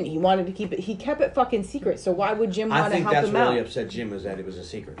 But he didn't. He wanted to keep it. He kept it fucking secret. So why would Jim want to help him out? I think that's really upset Jim, is that it was a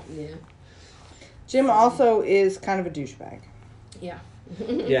secret. Yeah. Jim also is kind of a douchebag. Yeah.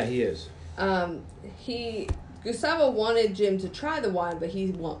 Yeah, he is. Gustavo wanted Jim to try the wine, but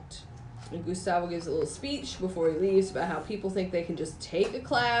he won't. And Gustavo gives a little speech before he leaves about how people think they can just take a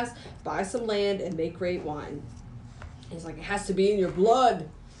class, buy some land, and make great wine. He's like, it has to be in your blood.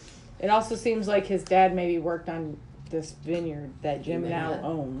 It also seems like his dad maybe worked on this vineyard that Jim now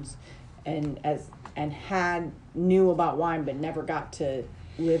owns, and knew about wine, but never got to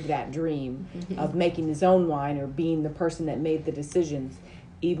live that dream of making his own wine or being the person that made the decisions,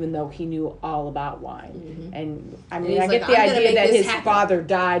 even though he knew all about wine. And I mean, I get the idea that his father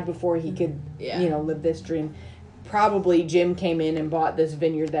died before he could, live this dream. Probably Jim came in and bought this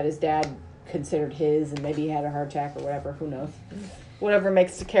vineyard that his dad considered his, and maybe he had a heart attack or whatever. Who knows? Whatever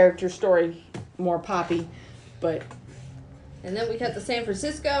makes the character story more poppy, but... And then we cut to San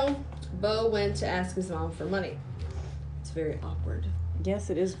Francisco. Bo went to ask his mom for money. It's very awkward. Yes,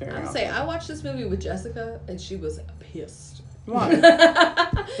 it is very awkward. I'll say, I watched this movie with Jessica, and she was pissed. Why?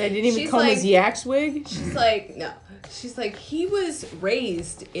 They didn't even comb his yak's wig? She's like, no. She's like, he was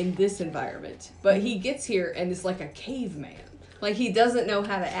raised in this environment, but he gets here and is like a caveman. Like, he doesn't know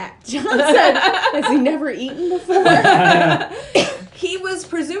how to act. John said, has he never eaten before? He was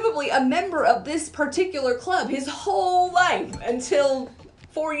presumably a member of this particular club his whole life until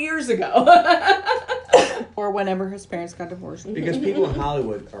 4 years ago. Or whenever his parents got divorced. Because people in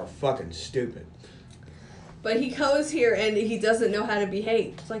Hollywood are fucking stupid. But he goes here and he doesn't know how to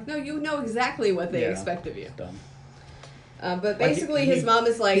behave. It's like, no, you know exactly what they expect of you. Dumb. But basically, his mom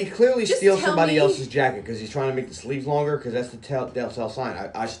is like, he clearly just steals tell somebody me- else's jacket because he's trying to make the sleeves longer, because that's the tell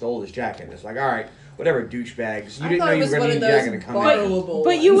sign. I stole his jacket. It's like, all right, whatever, douchebags. You I didn't thought know it you was were going one to of need a those jacket to come borrowable in.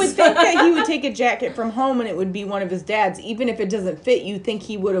 But you would ones. think that he would take a jacket from home and it would be one of his dad's. Even if it doesn't fit, you think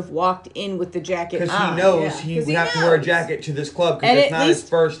he would have walked in with the jacket Because on. he knows yeah. he 'Cause would he have to wear a knows. jacket to this club because And it's at not his least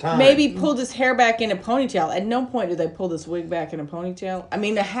first time. maybe pulled his hair back in a ponytail. At no point did they pull this wig back in a ponytail. I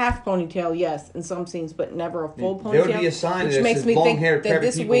mean, a half ponytail, yes, in some scenes, but never a full ponytail. There would be a sign which that makes says me think long-haired that preppy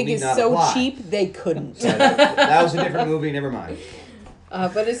this people wig need is not so apply. cheap they couldn't. That was a different movie. Never mind.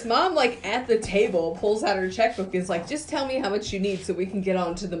 But his mom, like, at the table, pulls out her checkbook and is like, just tell me how much you need so we can get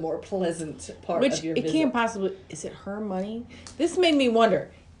on to the more pleasant part Which of your it visit. can't possibly. Is it her money? This made me wonder.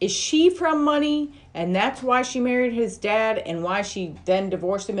 Is she from money, and that's why she married his dad, and why she then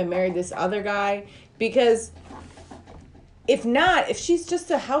divorced him and married this other guy? Because if not, if she's just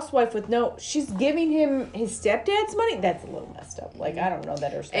a housewife with she's giving him his stepdad's money. That's a little messed up. Like, I don't know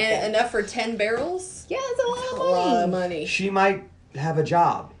that her stepdad. And enough for 10 barrels? Yeah, it's a lot A of money. lot of money. She might have a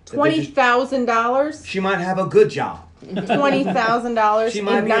job. $20,000. She might have a good job. $20,000 She in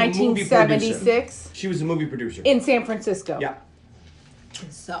might be a movie 1976 She was a movie producer. in San Francisco. Yeah.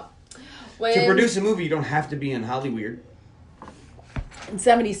 So, when... To produce a movie, you don't have to be in Hollywood. In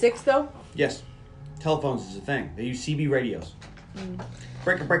 76 though. Yes. Telephones is a thing. They use CB radios.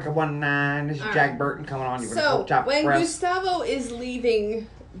 Breaker, breaker, 19. This is All Jack right. Burton coming on. You're So, gonna chop when press. Gustavo is leaving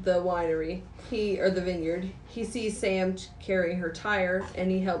the winery, the vineyard, he sees Sam carrying her tire,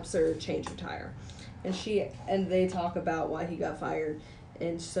 and he helps her change her tire. And they talk about why he got fired,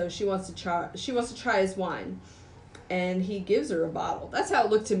 and so she wants to try his wine, and he gives her a bottle. That's how it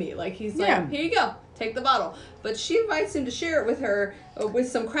looked to me. Like, he's Yeah. like, here you go, take the bottle. But she invites him to share it with her with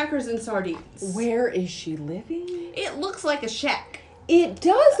some crackers and sardines. Where is she living? It looks like a shack. It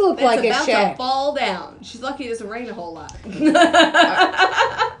does look It's like a about to shack. fall down. She's lucky it doesn't rain a whole lot.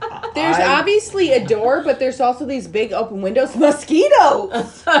 There's obviously a door, but there's also these big open windows.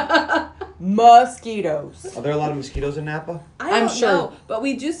 Mosquitoes! Mosquitoes. Are there a lot of mosquitoes in Napa? I'm sure. know, but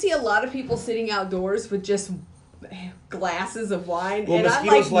we do see a lot of people sitting outdoors with just glasses of wine, Well, and I'm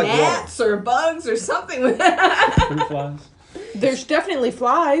mosquitoes like like gnats or bugs or something with that. Fruit flies. There's definitely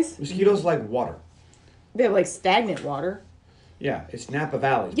flies. Mosquitoes like water. They have like stagnant water. Yeah, it's Napa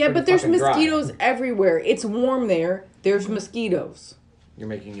Valley. It's Yeah, pretty but there's fucking dry. mosquitoes everywhere. It's warm there. There's mosquitoes. You're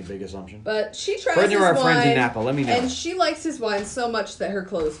making a big assumption. But she tries Friends his are our wine, friends in Napa. Let me know. and she likes his wine so much that her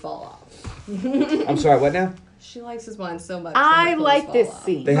clothes fall off. I'm sorry. What now? She likes his wine so much. that I her clothes like fall this off.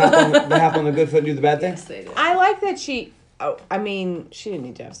 scene. They hop on the good foot and do the bad thing. Yes, they do. I like that she. Oh, I mean, she didn't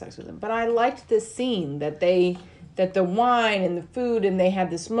need to have sex with him, but I liked this scene that the wine and the food and they had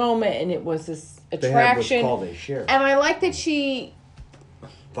this moment and it was this They have what's attraction. called a share. And I like that she.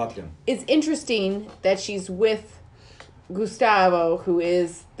 Fucked him. It's interesting that she's with Gustavo, who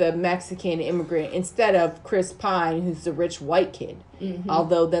is the Mexican immigrant, instead of Chris Pine, who's the rich white kid.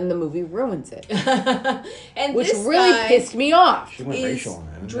 Although then the movie ruins it, And which this really guy pissed me off. She went is racial on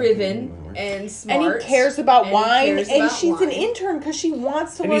that. driven and smart. And he cares about and wine, cares and about she's an wine. intern because she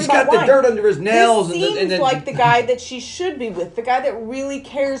wants to And learn he's about got the wine. dirt under his nails. This and seems then like the guy that she should be with, the guy that really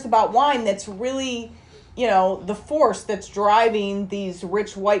cares about wine, that's really, the force that's driving these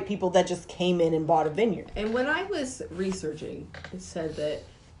rich white people that just came in and bought a vineyard. And when I was researching, it said that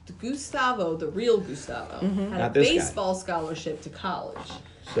Gustavo, the real Gustavo, had a Not this guy. baseball scholarship to college.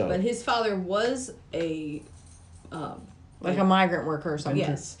 So But his father was a Like a migrant worker or something.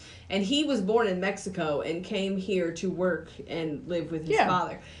 yes, and he was born in Mexico and came here to work and live with his Yeah.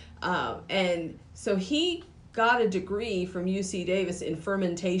 father, and so he got a degree from UC Davis in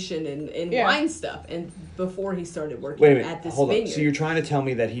fermentation and Yeah. wine stuff, and before he started working wait a minute. at this Hold on. vineyard. So you're trying to tell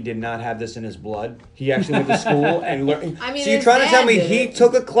me that he did not have this in his blood? He actually went to school and learned. I mean, so you're his trying to tell dad me did he it.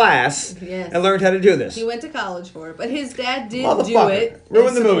 took a class Yes. and learned how to do this? He went to college for it, but his dad did do Motherfucker. it. Ruined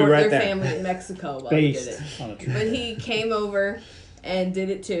and the movie support right their there. family in Mexico while he did Based it. on a true. But he came over and did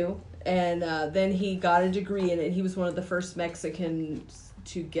it too, and then he got a degree in it. He was one of the first Mexicans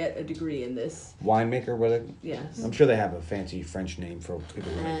to get a degree in this. Winemaker, were they? Yes. I'm sure they have a fancy French name for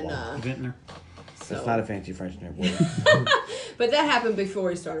people who make And wine. Vintner. so, It's not a fancy French name. word. but that happened before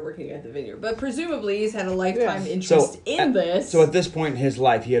he started working at the vineyard. But presumably he's had a lifetime Yeah. interest in this. So at this point in his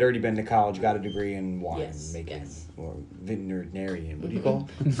life, he had already been to college, got a degree in wine Yes, making, yes. or vineyardarian. What do you call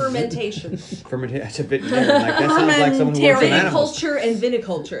it? Fermentation. That's a veterinarian. Like, that sounds like someone who works with animals. Viniculture and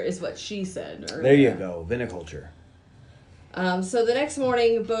viniculture is what she said. There earlier. you go, viniculture. So the next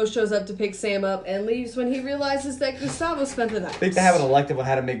morning, Bo shows up to pick Sam up and leaves when he realizes that Gustavo spent the night. I think they have an elective on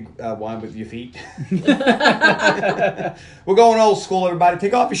how to make wine with your feet. We're going old school, everybody.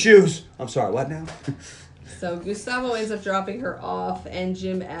 Take off your shoes. I'm sorry, what now? So Gustavo ends up dropping her off, and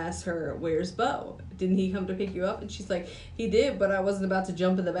Jim asks her, "Where's Bo? Didn't he come to pick you up?" And she's like, "He did, but I wasn't about to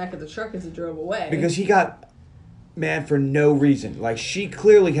jump in the back of the truck as he drove away." Because he got mad for no reason. Like, she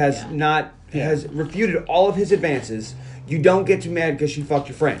clearly has Yeah. has refuted all of his advances. You don't get too mad because she fucked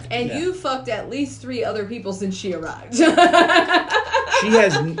your friend. and Yeah. you fucked at least 3 other people since she arrived. He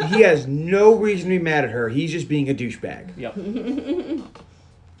has no reason to be mad at her. He's just being a douchebag. Yep.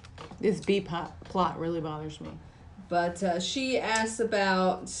 This B plot really bothers me. But she asks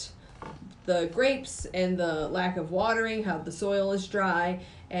about the grapes and the lack of watering, how the soil is dry,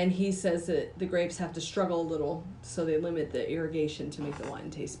 and he says that the grapes have to struggle a little, so they limit the irrigation to make the wine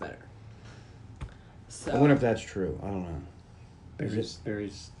taste better. So I wonder if that's true. I don't know.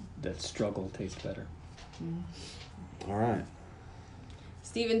 Berries that struggle taste better. All right.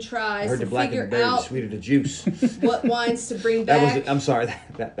 Stephen I tries heard to the black figure and berry out sweeter the juice. what wines to bring That back, was. I'm sorry.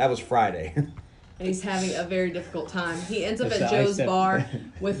 That was Friday. and he's having a very difficult time. He ends up It's at the ice Joe's that- bar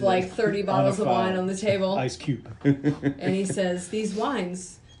with like 30 bottles of wine on the table, Ice cube. and he says, "These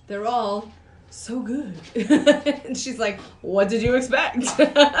wines, they're all so good." And she's like, "What did you expect?"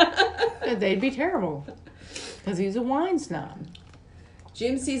 They'd be terrible. Because he's a wine snob.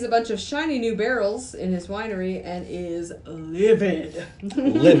 Jim sees a bunch of shiny new barrels in his winery and is livid.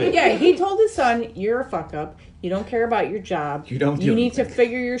 Livid. Yeah, he told his son, "You're a fuck up. You don't care about your job. You don't do You need to anything."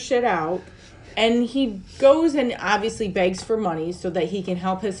 figure your shit out." And he goes and obviously begs for money so that he can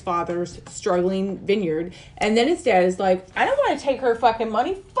help his father's struggling vineyard. And then his dad is like, "I don't want to take her fucking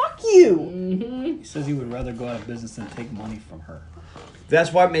money. Fuck you." He says he would rather go out of business than take money from her.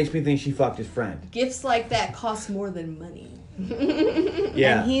 That's what makes me think she fucked his friend. Gifts like that cost more than money.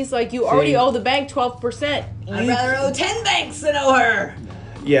 Yeah. And he's like, "You already See? owe the bank 12%. I'd rather owe 10 banks than owe her.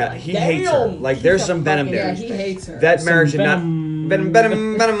 Yeah, he hates her. Damn. Like, He's there's a some venom fucking there. Yeah, he hates her. That marriage did not. venom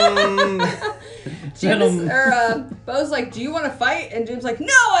Bo's like, do you want to fight? And Jim's like,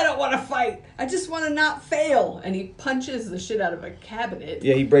 no, I don't want to fight. I just want to not fail. And he punches the shit out of a cabinet.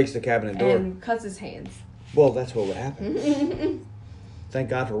 Yeah, he breaks the cabinet door. And cuts his hands. Well, that's what would happen. Thank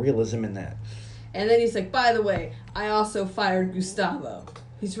God for realism in that. And then he's like, by the way, I also fired Gustavo.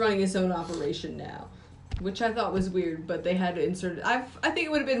 He's running his own operation now. Which I thought was weird, but they had to insert it. I think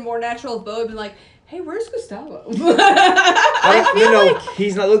it would have been more natural if Bo had been like, hey, where's Gustavo?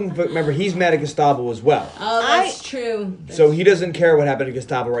 He's not looking for... Remember, he's mad at Gustavo as well. Oh, that's true. So he doesn't care what happened to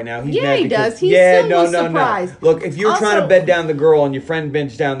Gustavo right now. He's mad he because, does. He's still surprised. Look, if you're trying to bed down the girl and your friend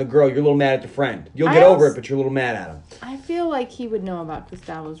bends down the girl, you're a little mad at the friend. You'll get over it, but you're a little mad at him. I feel like he would know about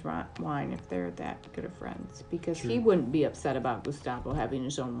Gustavo's wine if they're that good of friends. Because he wouldn't be upset about Gustavo having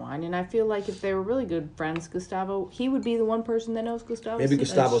his own wine. And I feel like if they were really good friends, Gustavo, he would be the one person that knows Gustavo. Maybe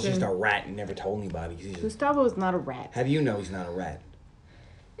Gustavo's just a rat and never told anybody. Gustavo is not a rat. How do you know he's not a rat?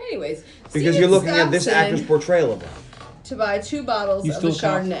 Anyways. Because you're looking at this actor's portrayal of him. To buy 2 bottles of the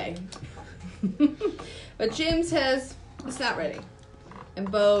Chardonnay. But Jim says, it's not ready.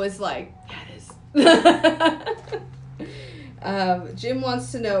 And Bo is like, yeah, it is. Jim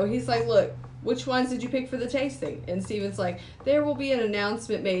wants to know, he's like, look, which ones did you pick for the tasting? And Steven's like, there will be an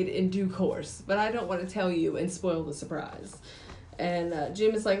announcement made in due course, but I don't want to tell you and spoil the surprise. And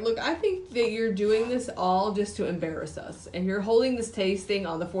Jim is like, look, I think that you're doing this all just to embarrass us. And you're holding this tasting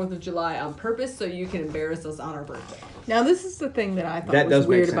on the 4th of July on purpose so you can embarrass us on our birthday. Now, this is the thing that I thought was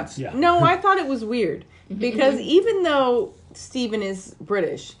weird about. Yeah. No, I thought it was weird. Because even though Steven is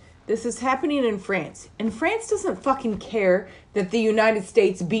British, this is happening in France. And France doesn't fucking care that the United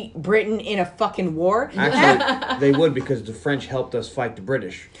States beat Britain in a fucking war. Actually, they would because the French helped us fight the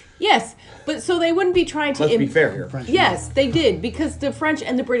British. Yes, but so they wouldn't be trying to... Let's be fair here. Yes, they did, because the French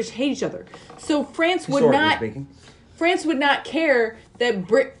and the British hate each other. So France would not care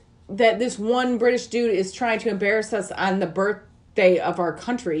that that this one British dude is trying to embarrass us on the birthday of our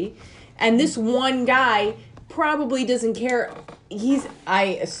country, and this one guy probably doesn't care.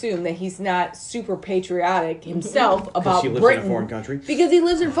 I assume that he's not super patriotic himself about he lives Britain. in a foreign country. Because he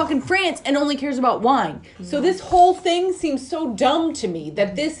lives in fucking France and only cares about wine. So this whole thing seems so dumb to me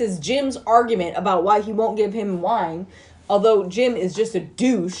that this is Jim's argument about why he won't give him wine. Although Jim is just a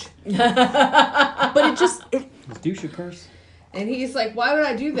douche. But it just... Is douche a curse? And he's like, why would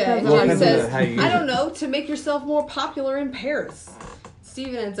I do that? And Well, Jim says, I don't know, to make yourself more popular in Paris.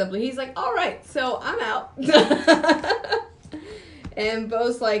 Steven ends up, he's like, all right, so I'm out. And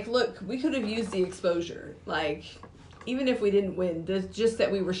Bo's like, look, we could have used the exposure. Like, even if we didn't win, just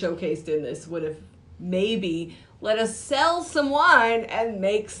that we were showcased in this would have maybe let us sell some wine and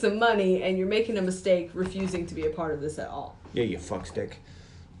make some money. And you're making a mistake refusing to be a part of this at all. Yeah, you fuckstick.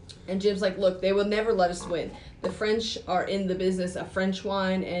 And Jim's like, look, they will never let us win. The French are in the business of French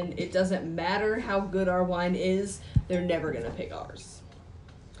wine, and it doesn't matter how good our wine is, they're never going to pick ours.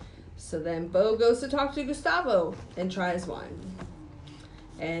 So then Bo goes to talk to Gustavo and try his wine.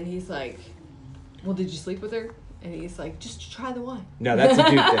 And he's like, well, did you sleep with her? And he's like, just try the wine. No, that's a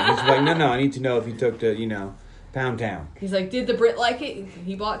dude thing. He's like, no, I need to know if he took to, Pound Town. He's like, did the Brit like it?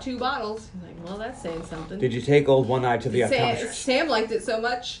 He bought 2 bottles. He's like, well, that's saying something. Did you take old One Eye to the optometrist? Sam liked it so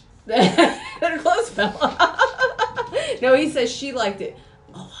much that her clothes fell off. No, he says she liked it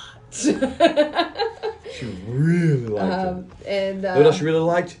a lot. She really liked it. And what else she really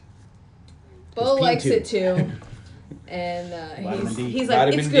liked? Bo likes it too. And he's like,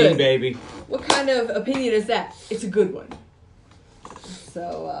 Vitamin it's good. D, baby. What kind of opinion is that? It's a good one.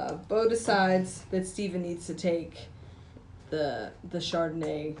 So Bo decides that Steven needs to take the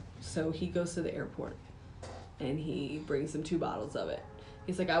Chardonnay, so he goes to the airport and he brings him 2 bottles of it.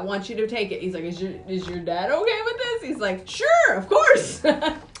 He's like, I want you to take it. He's like, is your dad okay with this? He's like, sure, of course.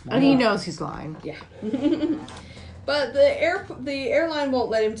 And he knows he's lying. Yeah. But the airline won't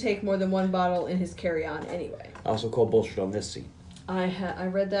let him take more than 1 bottle in his carry-on anyway. I also call bullshit on this scene. I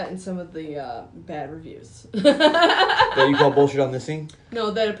read that in some of the bad reviews. That you call bullshit on this scene?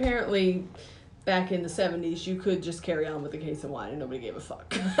 No, that apparently back in the 70s you could just carry on with a case of wine and nobody gave a fuck.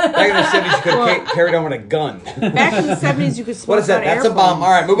 Back in the 70s you could have carried on with a gun. Back in the 70s you could smoke. What is that? That's a bomb. All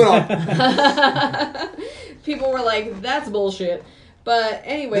right, moving on. People were like, that's bullshit. But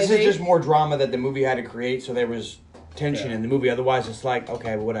anyway, this is just more drama that the movie had to create, so there was tension in the movie. Otherwise, it's like,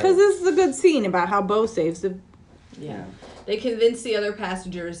 okay, whatever. Because this is a good scene about how Bo saves the... Yeah. They convinced the other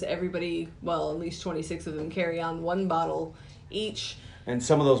passengers, everybody, well, at least 26 of them, carry on 1 bottle each. And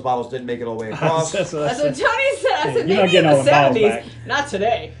some of those bottles didn't make it all the way across. That's what Tony said. I said, You're maybe in the not getting all the 70s. bottles Not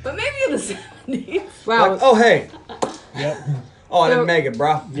today, but maybe in the 70s. Wow. Like, oh, hey. Yep. Oh, I So- didn't make it,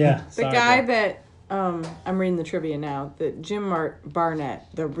 bro. Yeah. The guy that I'm reading the trivia now, that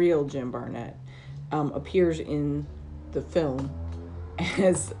Barnett, the real Jim Barnett, appears in the film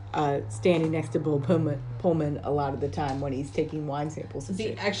as standing next to Bill Pullman a lot of the time when he's taking wine samples. And He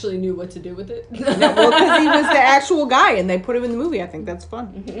shit. actually knew what to do with it. Well, because he was the actual guy, and they put him in the movie. I think that's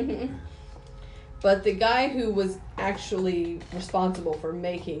fun. But the guy who was actually responsible for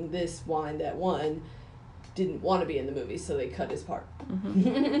making this wine that won didn't want to be in the movie, so they cut his part.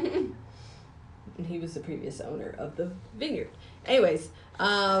 And he was the previous owner of the vineyard. Anyways,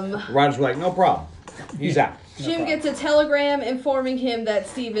 Rogers was like, no problem. He's out. Jim gets a telegram informing him that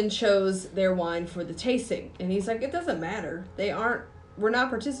Steven chose their wine for the tasting. And he's like, it doesn't matter. We're not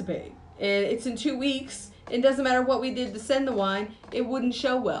participating. And it's in 2 weeks. It doesn't matter what we did to send the wine. It wouldn't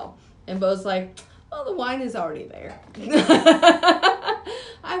show well. And Bo's like, well, the wine is already there.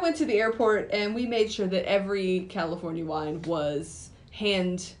 I went to the airport and we made sure that every California wine was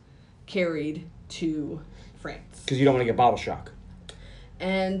hand carried to France. Because you don't want to get bottle shock.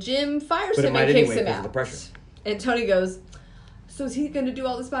 And Jim fires But it him might and kicks anyway him because of out. the pressure. And Tony goes, so is he going to do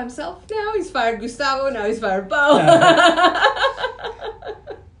all this by himself? Now he's fired Gustavo, now he's fired Bo.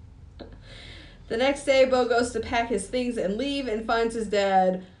 The next day, Bo goes to pack his things and leave and finds his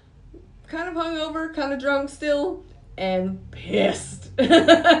dad kind of hungover, kind of drunk still, and pissed.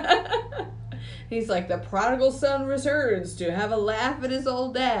 He's like, the prodigal son returns to have a laugh at his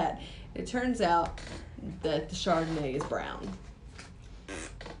old dad. It turns out that the Chardonnay is brown.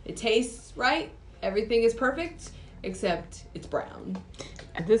 It tastes right. Everything is perfect, except it's brown.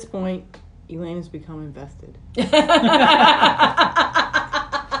 At this point, Elaine has become invested.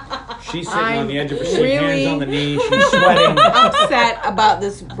 She's sitting on the edge of her seat, really hands on the knee. She's sweating. Upset about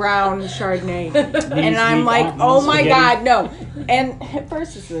this brown Chardonnay. And I'm like, oh my God, no. And at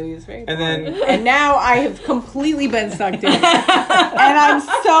first it's very And then and now I have completely been sucked in. And I'm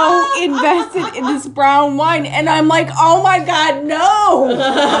so invested in this brown wine. And I'm like, oh my God, no.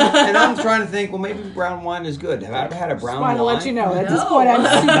 and I'm trying to think, well, maybe brown wine is good. Have I ever had a brown I wine? want to let you know. At this No. point, I'm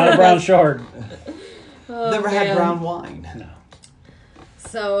super Not a brown shard. Never had brown wine. No.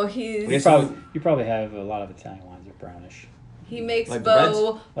 So he's You probably have a lot of Italian wines that are brownish. he makes Like the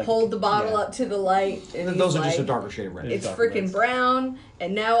Bo Like- hold the bottle yeah. up to the light, and he's Those are like, just a darker shade of red. it's darker freaking reds. brown,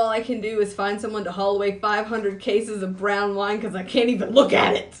 and now all I can do is find someone to haul away 500 cases of brown wine because I can't even look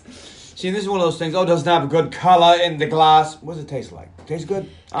at it. See, this is one of those things. Oh, it doesn't have a good color in the glass. What does it taste like? Tastes good?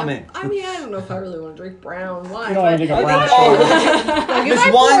 I'm in. I mean, I don't know if I really want to drink brown wine. You don't want but- to drink a brown Oh, shard. Like, if this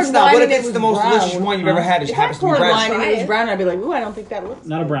I wine's poured not. wine What if and it it's was the most brown? delicious wine you've ever had? It If I happens to be poured brown. wine and it Try was it. brown, I'd be like, ooh, I don't think that looks.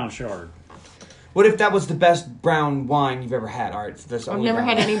 Not a brown shard. What if that was the best brown wine you've ever had? All right, so that's I've only never brown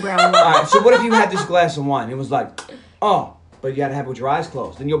had wine. any brown All wine. right, so what if you had this glass of wine? It was like, oh, but you got to have it with your eyes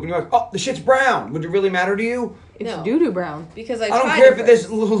closed. Then you open your eyes. Oh, the shit's brown. Would it really matter to you? It's No. doo-doo brown. Because I I don't tried care it if there's first.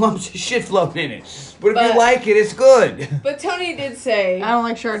 little lumps of shit floating in it. But if But- you like it, it's good. But Tony did say I don't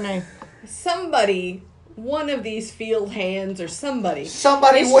like Chardonnay. somebody, one of these field hands or somebody,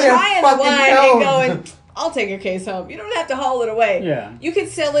 Somebody is would have trying the fucking wine known. and going, I'll take a case home. You don't have to haul it away. Yeah. You could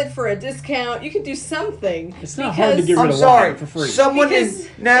sell it for a discount. You could do something. It's not hard to get rid I'm of sorry. wine for free. Someone Because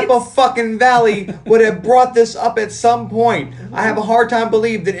in Napa it's- fucking Valley would have brought this up at some point. I have a hard time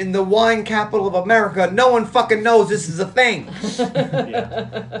believing that in the wine capital of America, no one fucking knows this is a thing.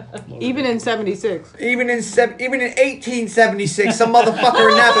 Yeah. Even in 76. Even in 1876, some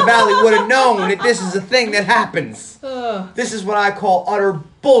motherfucker in Napa Valley would have known that this is a thing that happens. This is what I call utter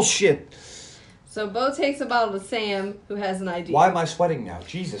bullshit. So Bo takes a bottle to Sam, who has an idea. Why am I sweating now?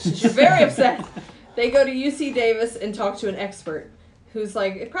 Jesus. She's very upset. They go to UC Davis and talk to an expert who's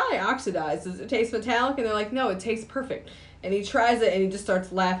like, it probably oxidized. Does it taste metallic? And they're like, no, it tastes perfect. And he tries it and he just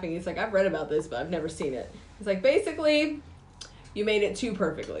starts laughing. He's like, I've read about this, but I've never seen it. He's like, basically, you made it too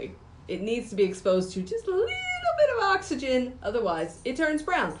perfectly. It needs to be exposed to just a little bit of oxygen. Otherwise, it turns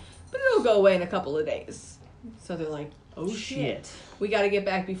brown. But it'll go away in a couple of days. So they're like, oh shit. We got to get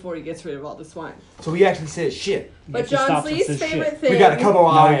back before he gets rid of all this wine. So he actually says shit. But If he John's stops and least says favorite shit. thing We gotta cover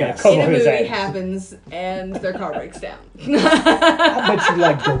our Now we gotta ass. cover in a his movie ass. happens and their car breaks down. I bet you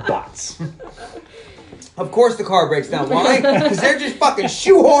like GoBots. Of course the car breaks down. Why? Because they're just fucking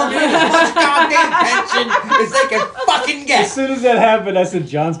shoehorning in as much goddamn tension as they can fucking As get. soon as that happened, I said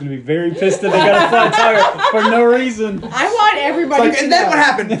John's gonna be very pissed that they got a flat tire for no reason. I want everybody Like, to and then know. what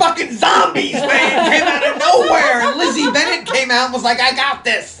happened? Fucking zombies, man, came out of nowhere, and Lizzie Bennett came out and was like, I got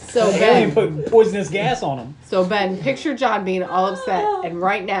this. So Alien Ben, put poisonous gas on him. so Ben, picture John being all upset, and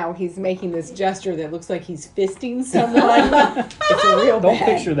right now he's making this gesture that looks like he's fisting someone. It's a real Don't bad.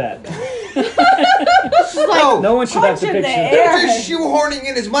 picture that. No one should have to punch in the picture. air. They're just shoehorning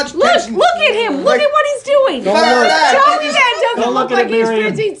in as much tension. Look at him. Look Like, at what he's doing. Don't fire look. that. Tell They me just- that doesn't Don't look look at like it, he's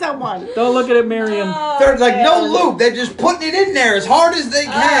Miriam. stretching someone. Don't look at it, Miriam. They're like, no loop. They're just putting it in there as hard as they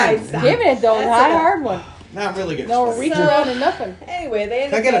can. stop. Give it though, That's high enough. hard one. Now I'm really getting No sweaty. reach around or nothing. Anyway, they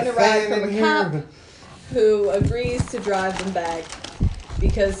end Can I up get getting a a ride fan from in a cop here? who agrees to drive them back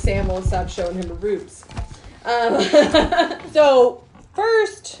because Sam won't stop showing him her boobs. So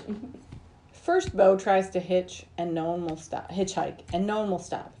first Bo tries to hitchhike, and no one will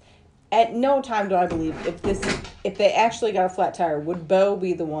stop. At no time do I believe if they actually got a flat tire, would Bo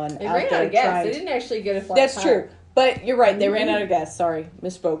be the one They out ran there out of gas. trying They to- didn't actually get a flat That's tire. true. But you're right, they ran out of gas. Sorry,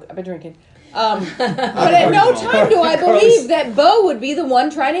 misspoke. I've been drinking. But at no time do I believe that Bo would be the one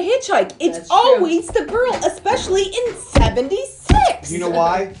trying to hitchhike. It's That's true. always the girl, especially in 76. You know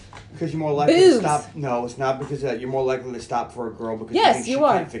why? Because you're more likely Boobs. to stop. No, it's not because of that. You're more likely to stop for a girl because Yes, you think you she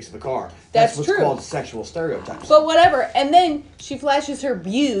are. can't fix the car. That's what's true. called sexual stereotypes. But whatever. And then she flashes her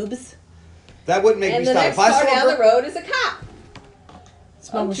pubes. That wouldn't make And me the stop. next If I car saw a down the girl- road is a cop.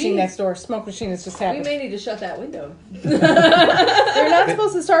 Smoke Oh, machine geez. next door. Smoke machine has just We happened. may need to shut that window. They're not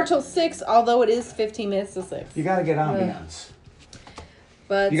supposed to start till 6, although it is 15 minutes to 6. You got to get ambiance.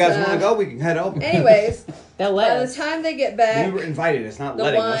 But You guys want to go? We can head over. Anyways, They'll by let the us. time they get back, We were invited. It's not the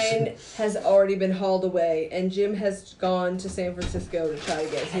letting wine us. has already been hauled away, and Jim has gone to San Francisco to try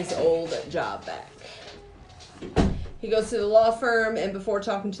to get his old job back. He goes to the law firm, and before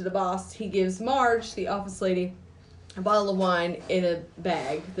talking to the boss, he gives Marge, the office lady, a bottle of wine in a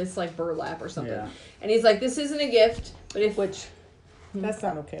bag that's like burlap or something. Yeah. And he's like, "This isn't a gift, but if That's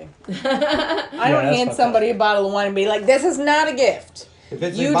not okay. I Yeah, don't that's hand fucked somebody a bottle of wine and be like, "This is not a gift." If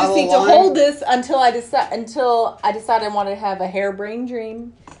it's You a just bottle need of to wine, hold this until I decide I want to have a harebrained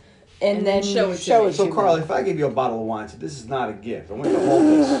dream, and then show it to me. So, Carl, if I give you a bottle of wine, so this is not a gift. I want you to hold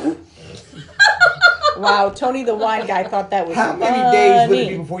this. Wow, Tony the wine guy thought that was How many days would it be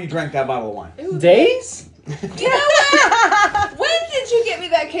funny. before you drank that bottle of wine? Days? You know what? When did you get me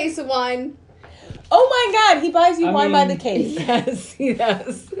that case of wine? Oh my God, he buys you I wine by mean- the case. Yes, he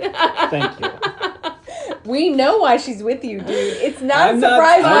does. Thank you. We know why she's with you, dude. It's not I'm not-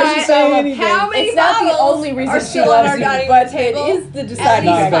 surprising I'm why not she's saying so anything. How many It's not the bottles only are reason she still on loves our you, dining but room table? it is the At deciding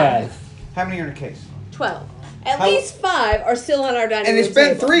least Not factor. bad. How many are in a case? 12. At How- least 5 are still on our dining And room it's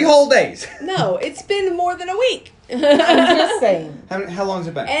been table. 3 whole days. No, it's been more than a week. I'm just saying. How long has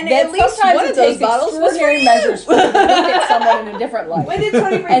it been? And That at least sometimes one it of those takes bottles was for extraordinary you. measures for you to look at someone in a different light. When did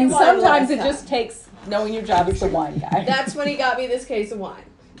Tony bring And you wine sometimes last it time? just takes knowing your job as the wine guy. That's when he got me this case of wine.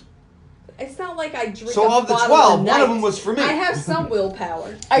 It's not like I drink So a of the bottle 12, a one night. of them was for me. I have some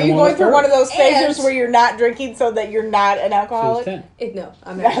willpower. Are you Someone going with through her? one of those phases And- where you're not drinking so that you're not an So alcoholic? it's 10. No,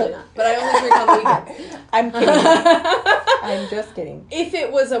 I'm actually not. But I only drink on the weekends. I'm kidding. I'm just kidding. If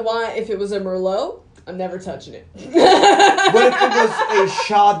it was a wine, if it was a Merlot, I'm never touching it. What if it was a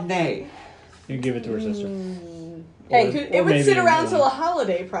Chardonnay? You give it to her sister. Hey, Or- It or would maybe sit around you till know. a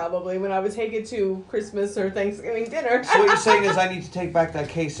holiday probably when I would take it to Christmas or Thanksgiving dinner. So what you're saying is I need to take back that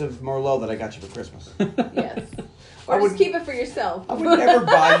case of Merlot that I got you for Christmas. Yes. I Or just would- keep it for yourself. I would never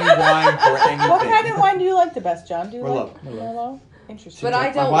buy you wine for anything. What kind of wine do you like the best, John? Do you Merlot. like Merlot? Interesting. But I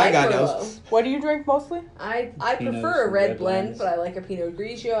My don't wine like guy Merlot. knows. What do you drink mostly? I Pinots prefer a and red red blend, wines. but I like a Pinot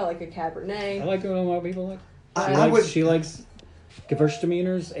Grigio. I like a I Cabernet. like what a lot of people like. I would. She likes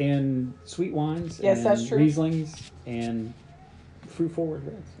Gewürztraminers and sweet wines. Yes, and that's true. Rieslings and fruit forward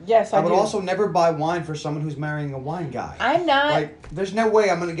reds. Yes, I, I would do. also never buy wine for someone who's marrying a wine guy. I'm not. Like, there's no way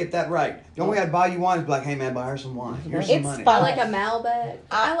I'm gonna get that right. The only way I'd buy you wine is be like, hey man, buy her some wine. Here's some It's money. fine. I like a Malbec.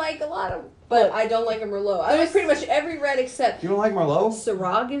 I like a lot of, but Look, I don't like a Merlot. I like pretty much every red except You don't like Merlot?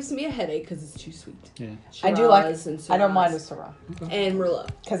 Syrah gives me a headache because it's too sweet. Yeah. I do like. Shiraz and I don't mind a Syrahs. Syrah And Merlot.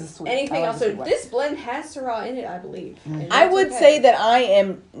 because it's sweet. Anything I else? like So sweet wine. this blend has Syrah in it, I believe. And I that's would okay. say that I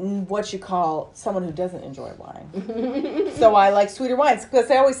am what you call someone who doesn't enjoy wine. So I like sweeter wines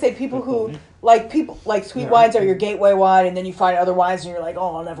because I always say people who like sweet wines are your gateway wine, and then you find other wines and you're like,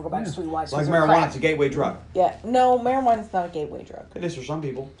 oh, I'll never go back to sweet wines. Like 'cause they're marijuana, crap. it's a gateway drug. Yeah, no, marijuana is not a gateway drug. It is for some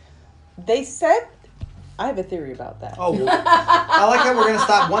people. They said I have a theory about that. Oh, well, I like how we're gonna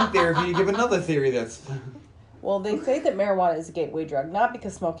stop one theory for you to give another theory that's. Well, they say that marijuana is a gateway drug, not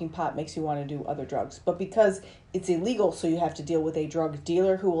because smoking pot makes you want to do other drugs, but because it's illegal, so you have to deal with a drug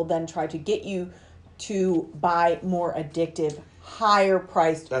dealer who will then try to get you to buy more addictive, higher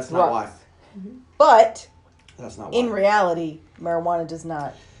priced That's drugs. not why. But That's not why. in reality, marijuana does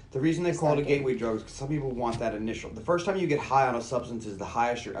not. The reason they call it a not gateway drug is because some people want that initial. The first time you get high on a substance is the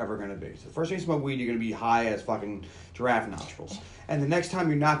highest you're ever going to be. So the first time you smoke weed, you're going to be high as fucking giraffe nostrils. And the next time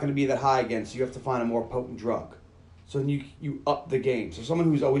you're not going to be that high again, so you have to find a more potent drug. So then you up the game. So someone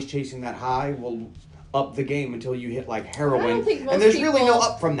who's always chasing that high will up the game until you hit like heroin. I don't think most and there's really no people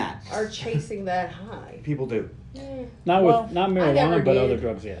up from that. are chasing that high. People do. Not Well, with not I never marijuana, but did. other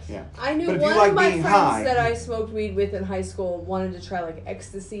drugs, yes. Yeah. I knew But if you one like of my being friends high- that I smoked weed with in high school wanted to try like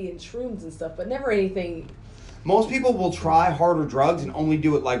ecstasy and shrooms and stuff, but never anything. Most people will try harder drugs and only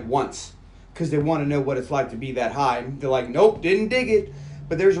do it like once because they want to know what it's like to be that high. They're like, nope, didn't dig it.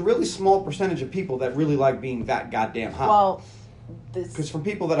 But there's a really small percentage of people that really like being that goddamn high. Well, Because from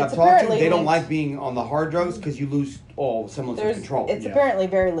people that I've it's talked to, apparently they don't linked- like being on the hard drugs because you lose all semblance of control. It's Yeah. apparently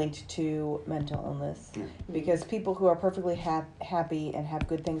very linked to mental illness Yeah. because people who are perfectly happy and have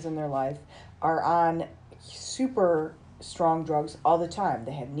good things in their life are on super strong drugs all the time.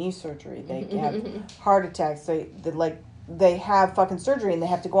 They have knee surgery, they have heart attacks, they have fucking surgery and they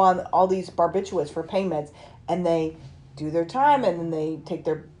have to go on all these barbiturates for pain meds, and they do their time and then they take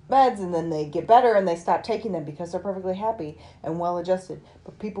their meds and then they get better and they stop taking them because they're perfectly happy and well adjusted.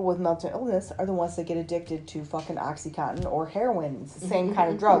 But people with mental illness are the ones that get addicted to fucking OxyContin or heroin. It's the same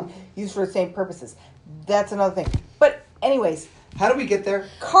kind of drug used for the same purposes. That's another thing. But anyways, How do we get there?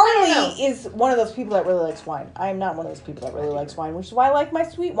 Carly is one of those people that really likes wine. I am not one of those people that really likes wine, which is why I like my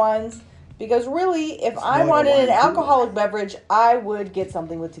sweet wines. Because really, if I like a wanted wine an too. alcoholic beverage, I would get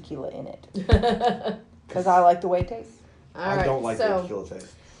something with tequila in it. Because I like the way it tastes. I don't like the tequila taste.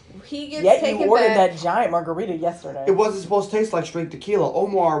 He gets Yet taken you ordered back. that giant margarita yesterday. It wasn't supposed to taste like straight tequila.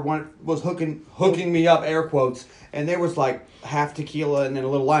 Omar was hooking me up, air quotes, and there was like half tequila and then a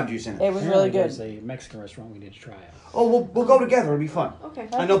little lime juice in it. It was really There's good. a Mexican restaurant we need to try out. Oh, we'll go together. It'll be fun. Okay.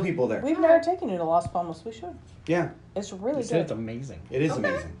 I know people there. We've never taken you to Las Palmas. We should. Yeah, It's really They said it's good. amazing. it is Okay.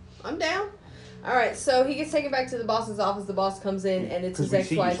 amazing. I'm down. All right, so he gets taken back to the boss's office. The boss comes in, and it's his 'Cause we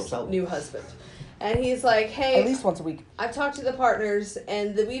see you so ex-wife's seldom. new husband. And he's like, At hey, least once a week. I've talked to the partners,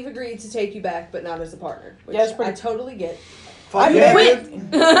 and we've agreed to take you back, but not as a partner. Which Yeah, it's pretty- I totally get. Fuck I'm yeah, quit. man.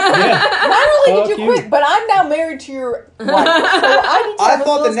 Yeah. Not only did Fuck you you. quit, but I'm now married to your wife. So I need to I have a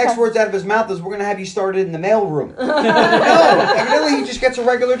thought the close next con- words out of his mouth was, "We're gonna have you started in the mailroom." No, evidently he just gets a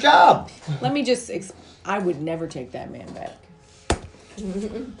regular job. Let me just. I would never take that man back.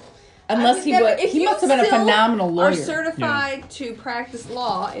 I Unless would he never- was. if He you must have been a still phenomenal lawyer. Are certified to practice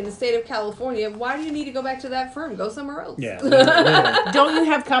law in the state of California. Why do you need to go back to that firm? Go somewhere else. Yeah. literally. Don't you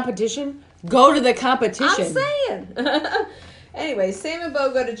have competition? Go to the competition. I'm saying. Anyway, Sam and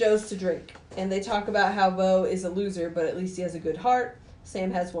Bo go to Joe's to drink, and they talk about how Bo is a loser, but at least he has a good heart.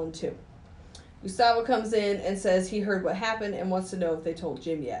 Sam has one too. Gustavo comes in and says he heard what happened and wants to know if they told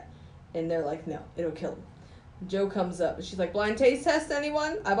Jim yet. And they're like, no, it'll kill him. Joe comes up and she's like, blind taste test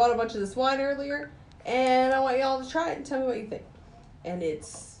anyone? I bought a bunch of this wine earlier, and I want y'all to try it and tell me what you think. And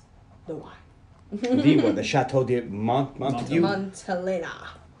it's the wine. The Chateau de Montague.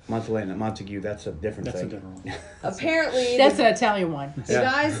 Montague. That's a different That's a thing. different one. Apparently, That's an Italian one. the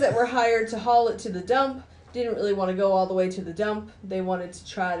guys that were hired to haul it to the dump didn't really want to go all the way to the dump. They wanted to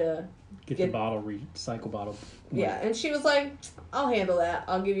try to Get the bottle, recycle bottle. Yeah, and she was like, I'll handle that.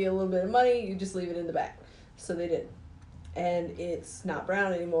 I'll give you a little bit of money. You just leave it in the back. So they did. And it's not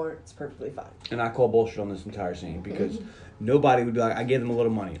brown anymore. It's perfectly fine. And I call bullshit on this entire scene because nobody would be like, I gave them a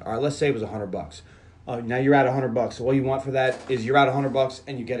little money. All right, let's say it was $100. Now you're out $100. So all you want for that is you're out $100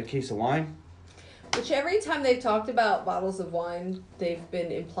 and you get a case of wine. Which every time they've talked about bottles of wine, they've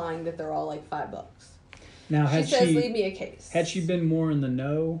been implying that they're all like $5. Now, She says, leave me a case. Had she been more in the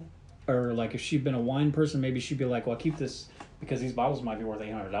know, or like if she'd been a wine person, maybe she'd be like, well, keep this because these bottles might be worth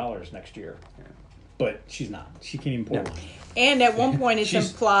 $800 next year. But she's not. She can't even pour one. And at one point, it's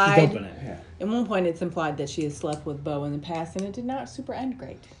She's implied. dumping it. Yeah. At one point, it's implied that she has slept with Bo in the past, and it did not super end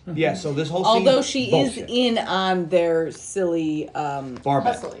great. Yeah, so this whole scene Although she bullshit. is in on their silly bar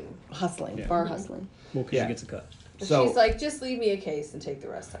bet. Hustling. bar hustling. Well, because Yeah. she gets a cut. So She's like, just leave me a case and take the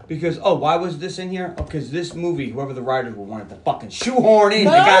rest home. because why was this in here? Oh, because this movie, whoever the writers were, wanted to fucking shoehorn in the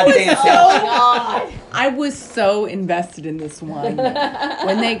No, goddamn it's thing. so- God. I was so invested in this one.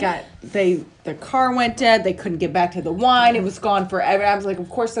 When the car went dead, they couldn't get back to the wine. It was gone forever. I was like, of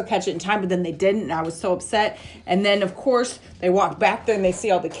course they'll catch it in time, but then they didn't, and I was so upset. And then, of course, they walk back there and they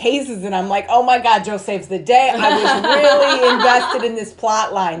see all the cases, and I'm like, oh my God, Joe saves the day. I was really invested in this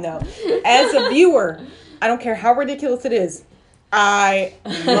plot line, though. As a viewer, I don't care how ridiculous it is. I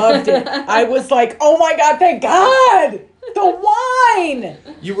loved it. I was like, oh my God, thank God! The wine!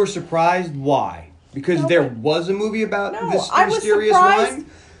 You were surprised? Why? Because No, there but- was a movie about No, this I was mysterious surprised.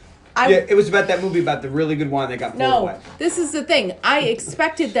 wine? Yeah, it was about that movie about the really good wine that got poured No, away. this is the thing. I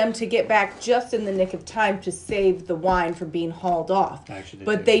expected them to get back just in the nick of time to save the wine from being hauled off. I actually did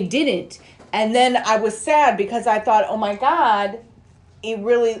But too. they didn't. And then I was sad because I thought, oh my God, it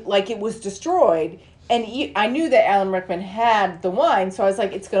really, like, it was destroyed. And I knew that Alan Rickman had the wine, so I was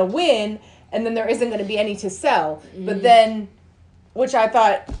like, it's going to win, and then there isn't going to be any to sell. But then, which I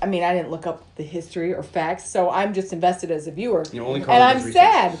thought, I mean, I didn't look up the history or facts, so I'm just invested as a viewer. And I'm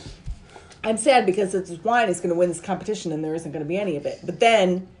sad. I'm sad because this wine is going to win this competition, and there isn't going to be any of it. But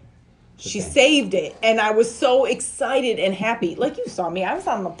then she saved it, and I was so excited and happy. Like you saw me, I was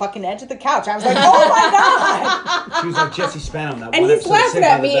on the fucking edge of the couch. I was like, "Oh my god!" She was like Jesse Spano. That and one he's episode of laughing Saved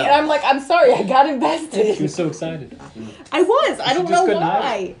at by the me, Bell. and I'm like, "I'm sorry, I got invested." She was so excited. I was. I don't know couldn't hide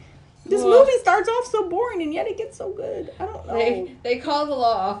why. This movie starts off so boring, and yet it gets so good. I don't know. They call the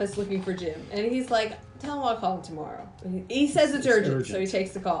law office looking for Jim, and he's like, "Tell him I'll call him tomorrow." And he says it's urgent, so he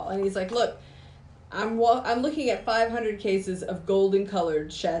takes the call, and he's like, "Look, I'm looking at 500 cases of golden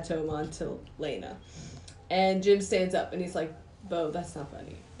colored Chateau Montelena," and Jim stands up, and he's like, "Bo, that's not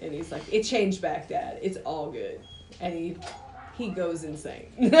funny," and he's like, "It changed back, Dad. It's all good," and he goes insane.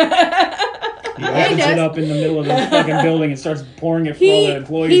 He opens it up in the middle of the fucking building and starts pouring it for all the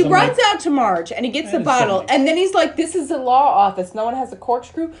employees. He I'm runs like, out to Marge, and he gets the That is bottle, so nice. and then he's like, "This is the law office. No one has a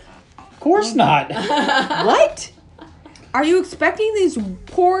corkscrew." of course not. What? Are you expecting these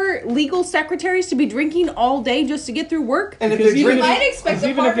poor legal secretaries to be drinking all day just to get through work? And if Because they're even You drinking, might expect the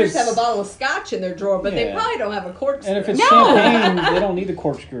even if partners to have a it's- bottle of scotch in their drawer, but they Yeah. probably don't have a corkscrew. And if it's No. champagne, they don't need the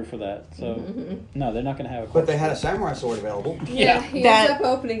corkscrew for that. So, no, they're not going to have a corkscrew. but they had a samurai sword available. yeah, he That ends up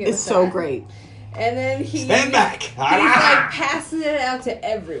opening it. It's with so that. great. And then he's Stand back. like passing it out to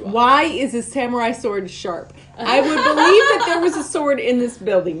everyone. Why is his samurai sword sharp? I would believe that there was a sword in this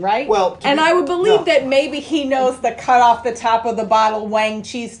building, right? Well, and be- I would believe no. that maybe he knows the cut off the top of the bottle Wang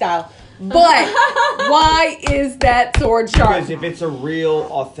Chi style. But why is that sword sharp? Because if it's a real,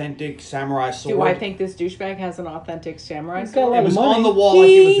 authentic samurai sword, Do I think this douchebag has an authentic samurai He's got a sword? lot it of was money. on the wall like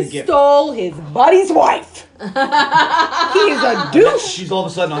it He was a gift. stole his buddy's wife. He is a douche. She's all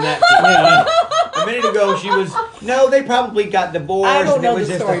of a sudden on that team. Yeah. A minute ago, she was, no, they probably got divorced. I don't and it know was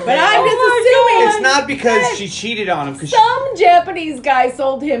the just story, a but I'm thing. just assuming It's not because she cheated on him. 'Cause some Japanese guy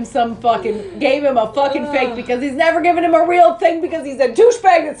sold him gave him a fucking fake because he's never given him a real thing because he's a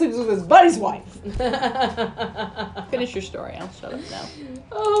douchebag that sleeps with his buddy's wife. Finish your story. I'll shut up now.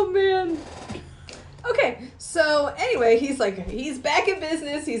 Oh man. Okay, so anyway, he's back in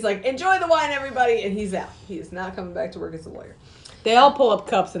business. He's like, enjoy the wine, everybody, and he's out. He is not coming back to work as a lawyer. They all pull up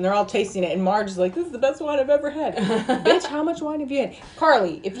cups and they're all tasting it, and Marge is like, "This is the best wine I've ever had." Bitch, how much wine have you had?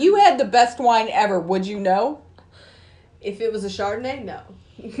 Carly, if you had the best wine ever, would you know? If it was a Chardonnay, no.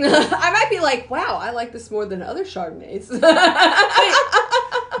 I might be like, wow, I like this more than other Chardonnays.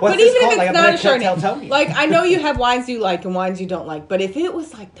 What's But this even called? if Like, it's I'm not a gonna tell Chardonnay, Tony. like I know you have wines you like and wines you don't like, but if it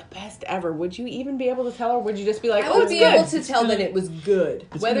was like the best ever, would you even be able to tell, or would you just be like, I "Oh, would it's be good"? able to tell that it was good.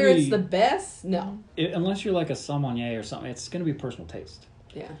 It's Whether gonna it's be- the best, no. Unless you're like a sommelier or something, it's going to be personal taste.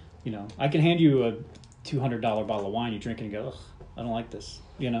 Yeah. You know, I can hand you a $200 bottle of wine, you drink it and go, ugh, I don't like this.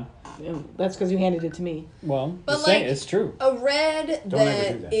 You know? That's because you handed it to me. Well, But just saying, like- it's true. A red Don't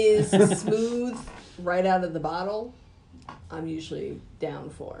ever do that that. is smooth right out of the bottle, I'm usually down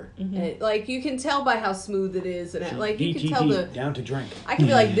for. And like you can tell by how smooth it is, and like you can tell DTD, down to drink. I can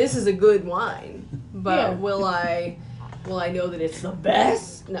be like, this is a good wine, but Yeah. will I know that it's the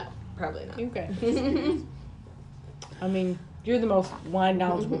best? No, probably not. Okay. I mean, you're the most wine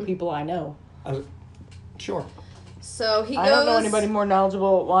knowledgeable people I know. Sure. So he I goes don't know anybody more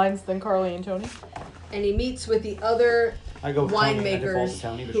knowledgeable at wines than Carly and Tony. and he meets with the other I go with Tony, I default winemakers to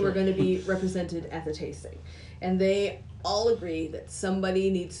Tony, but who are sure. going to be represented at the tasting. And they all agree that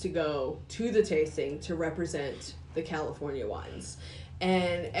somebody needs to go to the tasting to represent the California wines.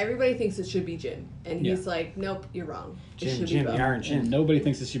 And everybody thinks it should be Jim. And he's like, nope, you're wrong. It should Jim, be the Bo. Iron And Chin. nobody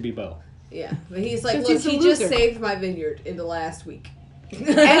thinks it should be Bo. Yeah. But he's like, 'Cause look, he's a he just loser. saved my vineyard in the last week. And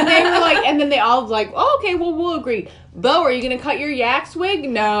they were like, and then they all was like, "Oh, okay, well, we'll agree." Bo, are you gonna cut your Yak's wig?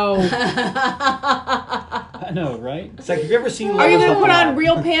 No. I know, right? It's like, have you ever seen Are you Lovers gonna Left put on Alive?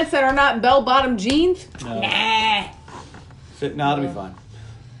 real pants that are not bell-bottom jeans? No. Nah. No, it'll be fun.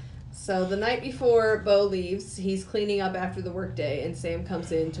 So the night before Bo leaves, he's cleaning up after the workday, and Sam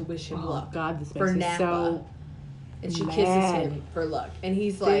comes in to wish him Oh luck God, this for makes me Napa. so. And she mad. kisses him for luck. And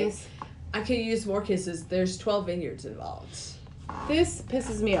he's like, This, I could use more kisses. There's 12 vineyards involved. this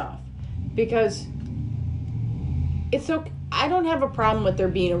pisses me off because it's so. I don't have a problem with there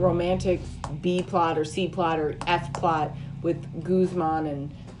being a romantic B plot or C plot or F plot with Guzman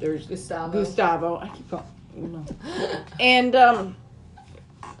and there's Gustavo. I keep going. No. And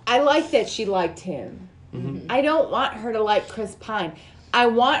I like that she liked him. I don't want her to like Chris Pine. I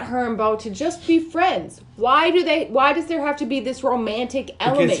want her and Bo to just be friends. Why does there have to be this romantic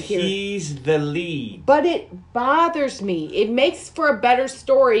element Because here? he's the lead. But it bothers me. It makes for a better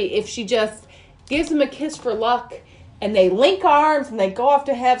story if she just gives him a kiss for luck, and they link arms and they go off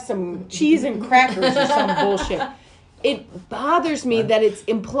to have some cheese and crackers or some bullshit. It bothers me that it's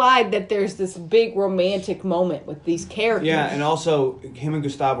implied that there's this big romantic moment with these characters. Yeah, and also him and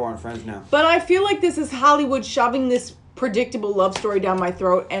Gustavo aren't friends now. But I feel like this is Hollywood shoving this predictable love story down my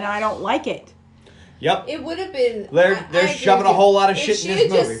throat, and I don't like it. Yep. It would have been. They're shoving a whole lot of shit in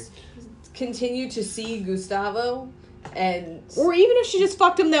this movie. Just continued to see Gustavo, and Or even if she just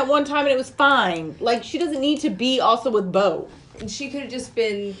fucked him that one time and it was fine. Like, she doesn't need to be also with Bo. she could have just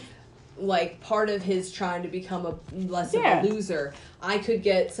been like part of his trying to become less of a loser. I could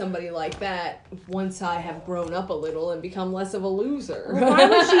get somebody like that once I have grown up a little and become less of a loser. Why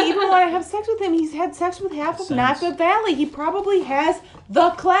would she even want to have sex with him? He's had sex with half of Napa Valley. He probably has the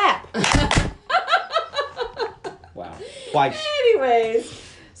clap. Wow. Twice. Anyways,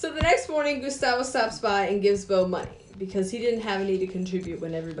 so the next morning, Gustavo stops by and gives Bo money because he didn't have any to contribute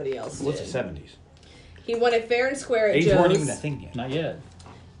when everybody else did. What's the 70s? He won it fair and square at Age Joe's. weren't even a thing yet. Not yet.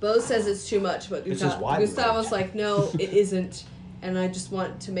 Bo says it's too much, but It's just widely Gustavo's raised. like, no, it isn't. And I just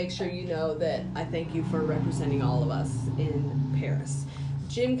want to make sure you know that I thank you for representing all of us in Paris.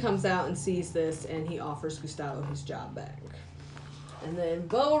 Jim comes out and sees this, and he offers Gustavo his job back. And then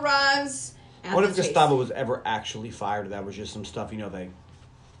Bo arrives. What if Gustavo was ever actually fired? Or that was just some stuff, they...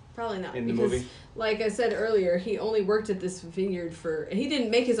 Probably not. in the because, movie? like I said earlier, he only worked at this vineyard he didn't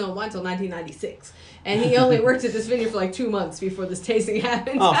make his own wine until 1996. And he only worked at this vineyard for like 2 months before this tasting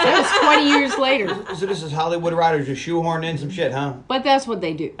happened. Oh, That was 20 years later. So this is Hollywood writers just shoehorning in some shit, huh? But that's what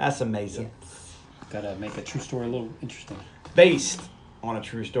they do. That's amazing. Gotta make a true story a little interesting. Based on a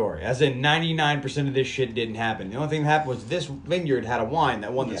true story. As in 99% of this shit didn't happen. The only thing that happened was this vineyard had a wine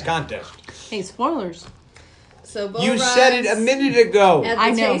that won this contest. Hey, spoilers. So Bo You arrives said it a minute ago. at the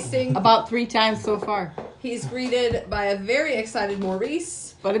I know. tasting. About 3 times so far. He's greeted by a very excited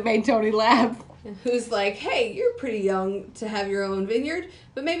Maurice, But it made Tony laugh. who's like, hey, you're pretty young to have your own vineyard,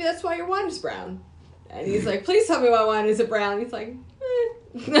 but maybe that's why your wine is brown. And he's like, please tell me why wine isn't brown. He's like,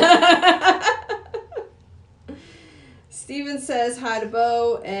 Steven says hi to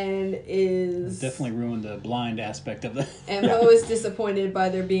Bo and is... Definitely ruined the blind aspect of the. And Bo is disappointed by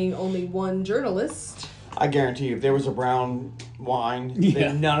there being only one journalist. I guarantee you, if there was a brown wine, Yeah.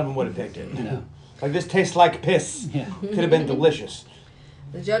 then none of them would have picked it. No. Like, this tastes like piss. Yeah. Could have been delicious.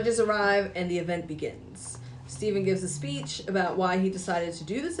 The judges arrive and the event begins. Stephen gives a speech about why he decided to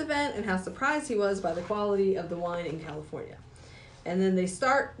do this event and how surprised he was by the quality of the wine in California. And then they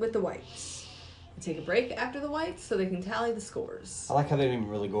start with the whites. They take a break after the whites so they can tally the scores. I like how they didn't even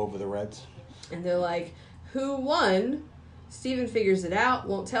really go over the reds. And they're like, who won? Stephen figures it out,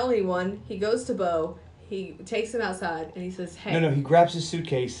 won't tell anyone. He goes to Bo. He takes him outside and he says, hey. No, he grabs his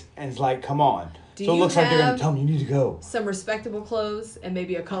suitcase and is like, come on. Do So it you looks like they're going have to tell him you need to go. some respectable clothes and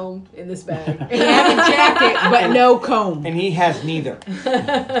maybe a comb in this bag? He has a jacket, but no comb. And he has neither.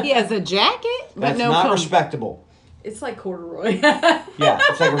 He has a jacket, but That's no not comb. respectable. It's like corduroy. Yeah,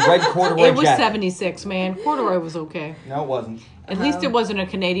 it's like a red corduroy It was jacket. 76, man. Corduroy was okay. No, it wasn't. At least it wasn't a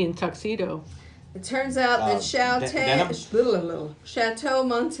Canadian tuxedo. It turns out that denim? Chateau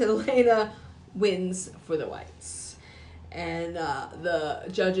Montelena wins for the whites. And the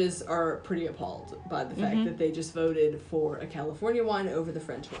judges are pretty appalled by the fact that they just voted for a California wine over the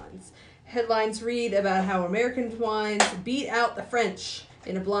French wines. Headlines read about how American wines beat out the French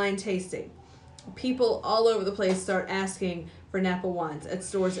in a blind tasting. People all over the place start asking for Napa wines at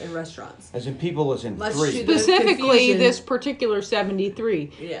stores and restaurants. As in people as in Let's three. shoot the Specifically, confusion. this particular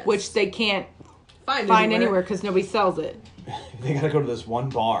 73, Yes. which they can't Find anywhere because nobody sells it. They got to go to this one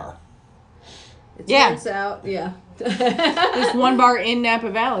bar. It Yeah. turns out, yeah. There's one bar in Napa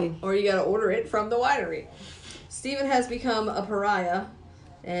Valley. Or you gotta order it from the winery. Stephen has become a pariah,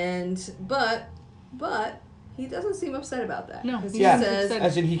 but he doesn't seem upset about that. No, 'Cause he he Yeah, says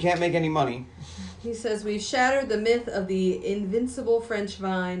as in he can't make any money. we've shattered the myth of the invincible French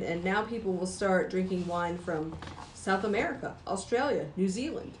vine, and now people will start drinking wine from South America, Australia, New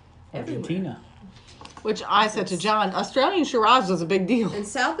Zealand, everywhere. Argentina. Which I said to John, Australian Shiraz was a big deal. And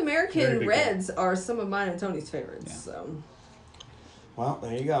South Very American big reds are some of mine and Tony's favorites. Yeah. So Well,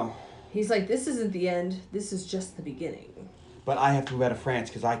 there you go. he's like, this isn't the end. This is just the beginning. But I have to move out of France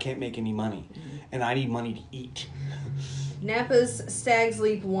because I can't make any money. And I need money to eat. Napa's Stag's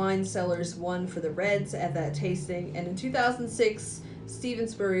Leap wine cellars won for the Reds at that tasting, and in 2006, Steven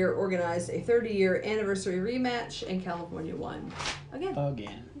Spurrier organized a 30-year anniversary rematch, and California won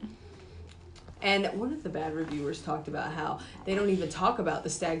again. And one of the bad reviewers talked about how they don't even talk about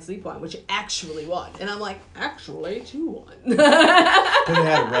the Stag's Leap wine, which actually won. And I'm like, actually, 2 won. Because they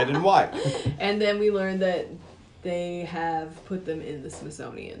had red and white. And then we learned that they have put them in the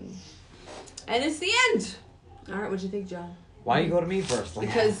Smithsonian. And it's the end. All right, what'd you think, John? Why you go to me first? Then?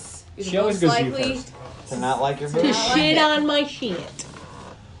 Because you're She the always most goes to you likely. first. To not like your movie. Shit on my shit.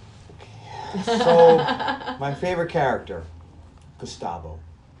 So, my favorite character, Gustavo.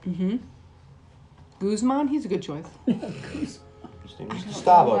 Guzman, he's a good choice. His name is I don't know why I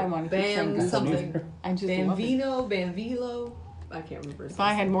Gustavo. want to keep saying Bam Guzman. something. I just love it. Bamvilo. I can't remember. If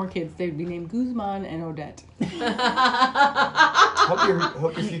I had more kids, they'd be named Guzman and Odette.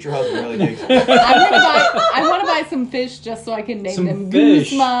 Hope your future husband really digs it. I want to buy some fish just so I can name Some them fish.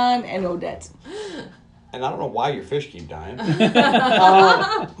 Guzman and Odette. And I don't know why your fish keep dying.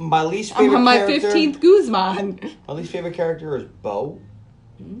 My least I'm favorite on my character. 15th Guzman. My least favorite character is Bo.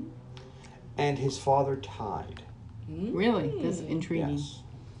 And his father Tide. Really? That's intriguing. Yes.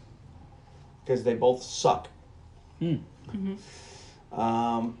 Because they both suck.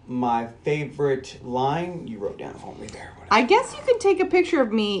 My favorite line you wrote down for me there. I guess you could take a picture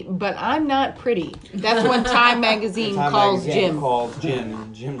of me, but I'm not pretty. That's what Time Magazine Time calls Magazine Jim. calls Jim.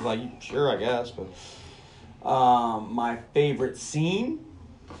 And Jim's like, sure, I guess. But my favorite scene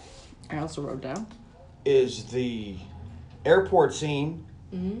I also wrote down. is the airport scene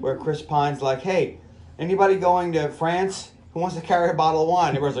where Chris Pine's like, hey, anybody going to France who wants to carry a bottle of wine?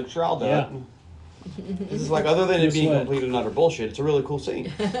 Everybody's like, sure, I'll do Yeah. it. This is like, other than it Guess being what? complete and utter bullshit, it's a really cool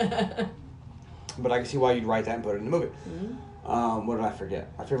scene. But I can see why you'd write that and put it in the movie. What did I forget?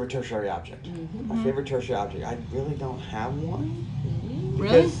 My favorite tertiary object. My favorite tertiary object. I really don't have one.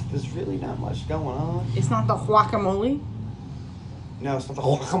 Really? Because there's really not much going on. It's not the guacamole? No, it's not the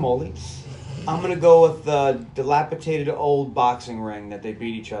guacamole. I'm going to go with the dilapidated old boxing ring that they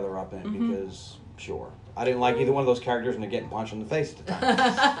beat each other up in because, sure. I didn't like either one of those characters and they're getting punched in the face at the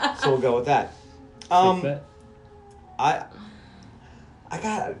time. So we'll go with that. Take that. I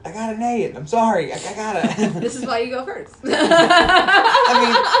gotta nay it. I'm sorry. I gotta. This is why you go first.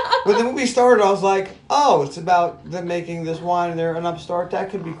 I mean, when the movie started, I was like, oh, it's about them making this wine and they're an upstart. That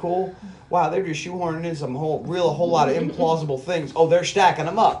could be cool. Wow, they're just shoehorning in some whole lot of implausible things. Oh, they're stacking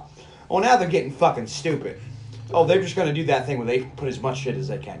them up. Oh, now they're getting fucking stupid. Oh, they're just gonna do that thing where they put as much shit as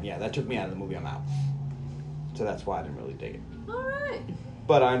they can. Yeah, that took me out of the movie. I'm out. So that's why I didn't really dig it. All right.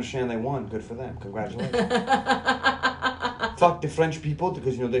 But I understand they won. Good for them. Congratulations. Fuck the French people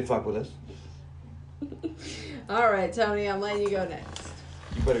because, they fuck with us. All right, Tony, I'm letting you go next.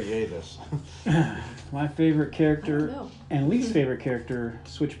 You better yay this. My favorite I character don't know. and least favorite character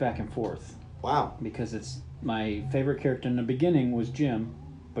switch back and forth Wow. because it's my favorite character in the beginning was Jim,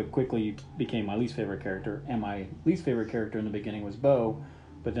 but quickly became my least favorite character, and my least favorite character in the beginning was Bo,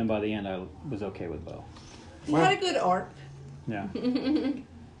 but then by the end I was okay with Bo. He had a good arc. Yeah.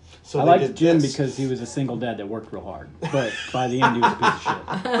 So I they liked did Jim this. because he was a single dad that worked real hard, but by the end he was a piece of shit.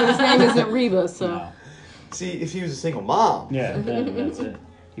 But his name isn't Reba, so. No. See, if he was a single mom. Yeah, then that's it.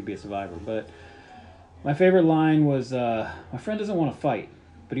 He'd be a survivor. But my favorite line was, my friend doesn't want to fight,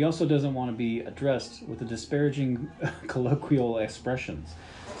 but he also doesn't want to be addressed with the disparaging colloquial expressions.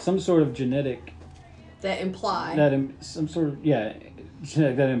 Some sort of genetic That imply. that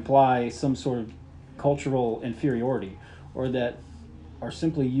imply some sort of cultural inferiority, or that are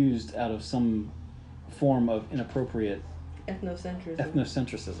simply used out of some form of inappropriate Ethnocentrism.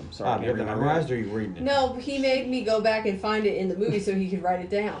 ethnocentrism. Sorry, I You can't have read that my memorized or you reading it? No, he made me go back and find it in the movie so he could write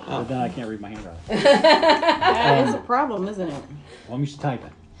it down. But then I can't read my handwriting. That is a problem, isn't it? Well, I'm used to typing.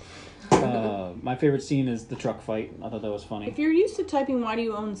 My favorite scene is the truck fight. I thought that was funny. If you're used to typing, why do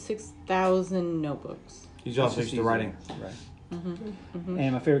you own 6,000 notebooks? He's also It's used just to easy. writing. Right.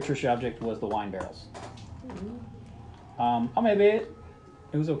 And my favorite tertiary object was the wine barrels. I maybe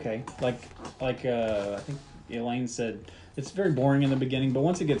it was okay. Like I think Elaine said, it's very boring in the beginning, but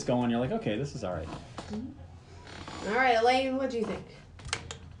once it gets going, you're like, okay, this is all right. All right, Elaine, what do you think?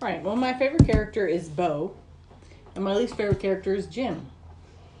 Right, well, my favorite character is Bo, and my least favorite character is Jim.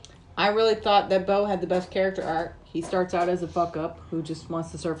 I really thought that Bo had the best character arc. He starts out as a fuck up who just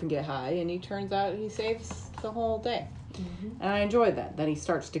wants to surf and get high, and he turns out he saves the whole day. And I enjoyed that he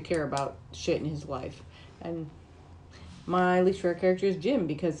starts to care about shit in his life. And my least favorite character is Jim,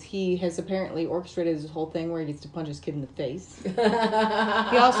 because he has apparently orchestrated this whole thing where he gets to punch his kid in the face.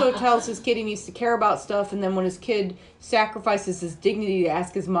 He also tells his kid he needs to care about stuff, and then when his kid sacrifices his dignity to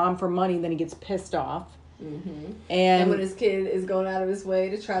ask his mom for money, then he gets pissed off. And when his kid is going out of his way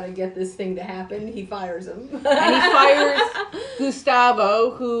to try to get this thing to happen, he fires him. And he fires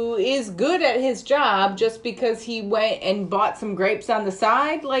Gustavo, who is good at his job, just because he went and bought some grapes on the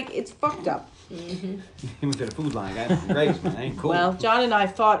side. Like, it's fucked up. He went to the food line. Got some grapes, man. That ain't cool. Well, John and I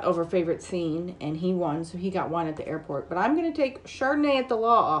fought over favorite scene, and he won, so he got wine at the airport. But I'm going to take Chardonnay at the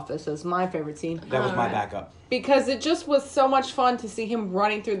law office as my favorite scene. That was my backup. Because it just was so much fun to see him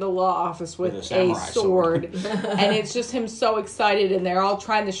running through the law office with a samurai sword. And it's just him so excited, and they're all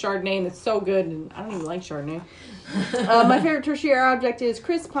trying the Chardonnay, and it's so good. And I don't even like Chardonnay. My favorite tertiary object is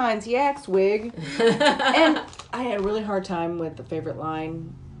Chris Pine's Yak's wig. And I had a really hard time with the favorite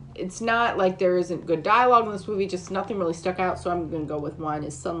line. It's not like there isn't good dialogue in this movie, just nothing really stuck out, so I'm going to go with wine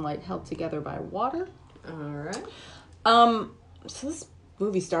is sunlight held together by water. All right. So this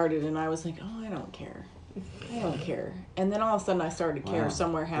movie started, and I was like, oh, I don't care. I don't care. And then all of a sudden I started to care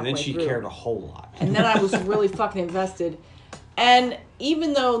somewhere halfway through. And then she cared a whole lot. And then I was really fucking invested. And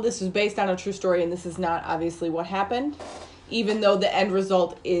even though this is based on a true story, and this is not obviously what happened, even though the end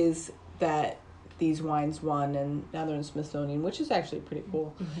result is that these wines won and now they're in Smithsonian, which is actually pretty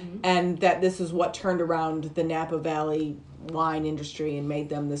cool. Mm-hmm. And that this is what turned around the Napa Valley wine industry and made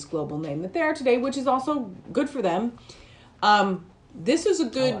them this global name that they are today, which is also good for them. This is a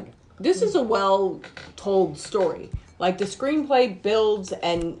good, this is a well-told story. Like the screenplay builds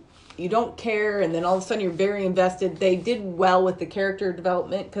and you don't care, and then all of a sudden you're very invested. They did well with the character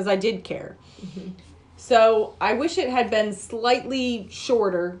development because I did care. Mm-hmm. So I wish it had been slightly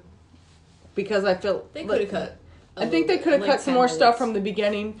shorter because I felt they could have cut. I think they could have cut some more stuff from the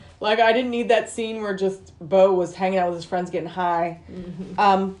beginning. Like I didn't need that scene where just Bo was hanging out with his friends getting high.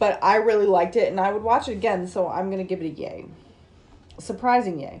 Mm-hmm. But I really liked it, and I would watch it again. So I'm gonna give it a yay.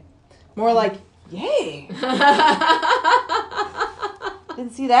 Surprising yay. More like yay.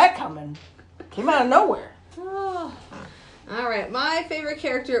 Didn't see that coming. Came out of nowhere. Oh. All right. My favorite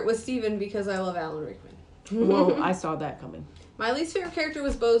character was Steven because I love Alan Rickman. Whoa, I saw that coming. My least favorite character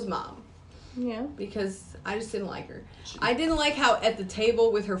was Bo's mom. Yeah. Because I just didn't like her. I didn't like how at the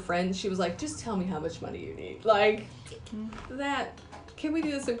table with her friends, she was like, just tell me how much money you need. Like, that. Can we do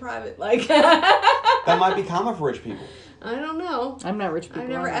this in private? Like, that might be common for rich people. I don't know. I'm not rich people. I've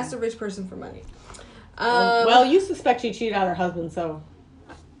never asked a rich person for money. Well, you suspect she cheated on her husband, so.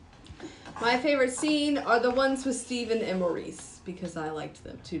 My favorite scene are the ones with Steven and Maurice because I liked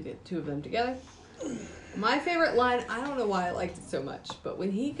them, two of them together. My favorite line, I don't know why I liked it so much, but when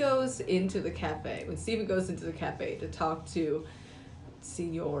he goes into the cafe, when Steven goes into the cafe to talk to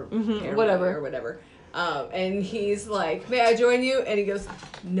Senor whatever or whatever, and he's like, "May I join you?" And he goes,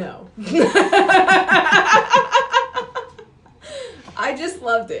 "No." I just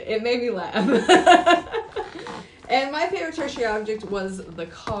loved it. It made me laugh. And my favorite tertiary object was the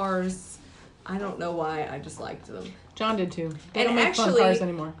cars. I don't know why, I just liked them. John did too. They and don't make actually, fun cars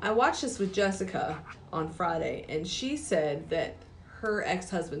anymore. I watched this with Jessica on Friday, and she said that her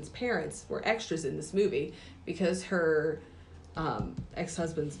ex-husband's parents were extras in this movie because her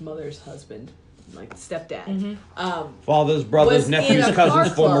ex-husband's mother's husband, like stepdad, father's brothers, nephews,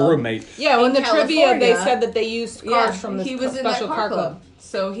 cousins, former roommate. Yeah, in the trivia they said that they used cars from the special car club.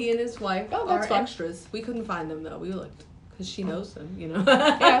 So he and his wife are fun. extras. We couldn't find them though. We looked because she knows them, you know.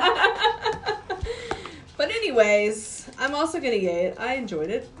 Yeah. But anyways, I'm also gonna yay it. I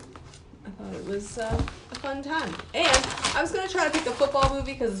enjoyed it. I thought it was a fun time. And I was gonna try to pick a football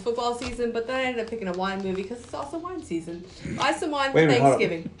movie because it's football season, but then I ended up picking a wine movie because it's also wine season. Buy some wine for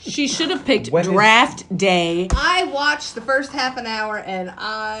Thanksgiving. She should have picked Draft Day. I watched the first half an hour and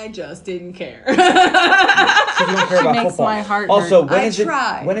I just didn't care. She don't care about makes football. my heart Also, hurt. when is it?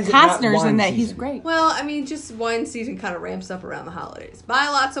 tried. When is it Costner's not wine in that season? he's great. Well, I mean, just wine season kind of ramps up around the holidays. Buy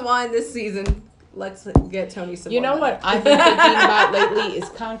lots of wine this season. Let's get Tony some You more know money. what I've been thinking about lately is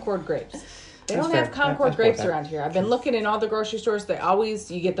Concord grapes. They That's don't fair. have Concord That's grapes fair. around here. I've been looking in all the grocery stores. They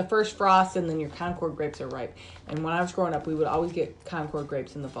always, you get the first frost and then your Concord grapes are ripe. And when I was growing up, we would always get Concord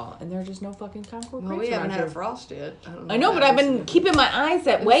grapes in the fall. And there are just no fucking Concord Well, grapes we haven't around had a here. frost yet. I know, but I've been keeping my eyes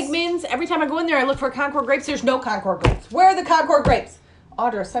at Wegmans. Every time I go in there, I look for Concord grapes. There's no Concord grapes. Where are the Concord grapes?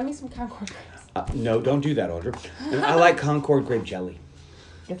 Audra, send me some Concord grapes. No, don't do that, Audra. And I like Concord grape jelly.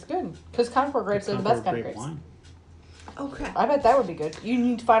 It's good. Because Concord grapes are the best kind of grapes. Wine. Oh crap! I bet that would be good. You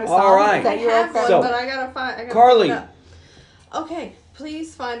need to find a song. All right. Is that your I have one, So, but I gotta find. Carly. Find out. Okay,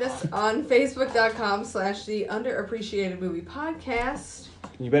 please find us on Facebook.com/the Underappreciated Movie Podcast.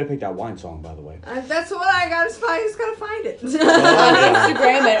 You better pick that wine song, by the way. That's what I gotta find. I just gotta find it. On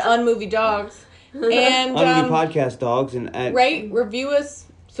Instagram at Unmovie Dogs. And Unmovie Podcast Dogs and at rate, review us,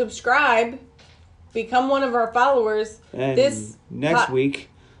 subscribe, become one of our followers. and this next week.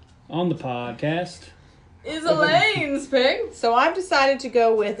 On the podcast. Is Elaine's pick. So I've decided to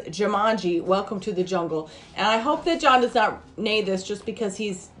go with Jumanji, Welcome to the Jungle. And I hope that John does not nay this just because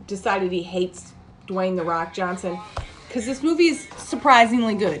he's decided he hates Dwayne The Rock Johnson. Because this movie is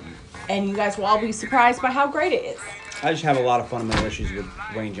surprisingly good. and you guys will all be surprised by how great it is. I just have a lot of fundamental issues with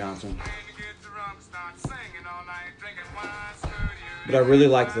Wayne Johnson. But I really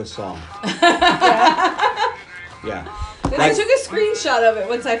like this song. Yeah. I took a screenshot of it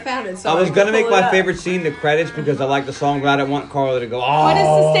once I found it. So I was could gonna make pull it my up. favorite scene the credits because I like the song, but I didn't want Carla to go, oh. What is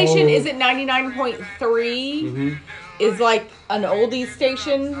the station? Is it 99.3? Mm-hmm. Is like an oldies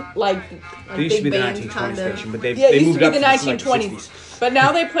station, like They used to be the big band 1920 kind of. station, but they yeah, it used moved to up be the to 1920s. Like, 60s. But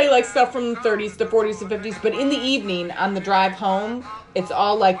now they play like stuff from the 30s to 40s to 50s. But in the evening on the drive home, it's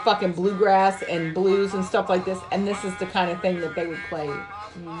all like fucking bluegrass and blues and stuff like this. And this is the kind of thing that they would play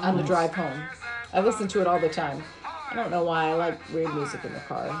on the drive home. I listen to it all the time. I don't know why I like weird music in the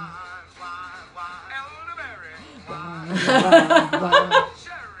car.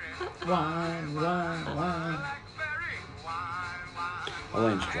 Wine.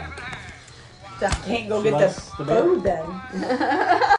 Elaine's drunk. Can't go She get likes the the beer. food then.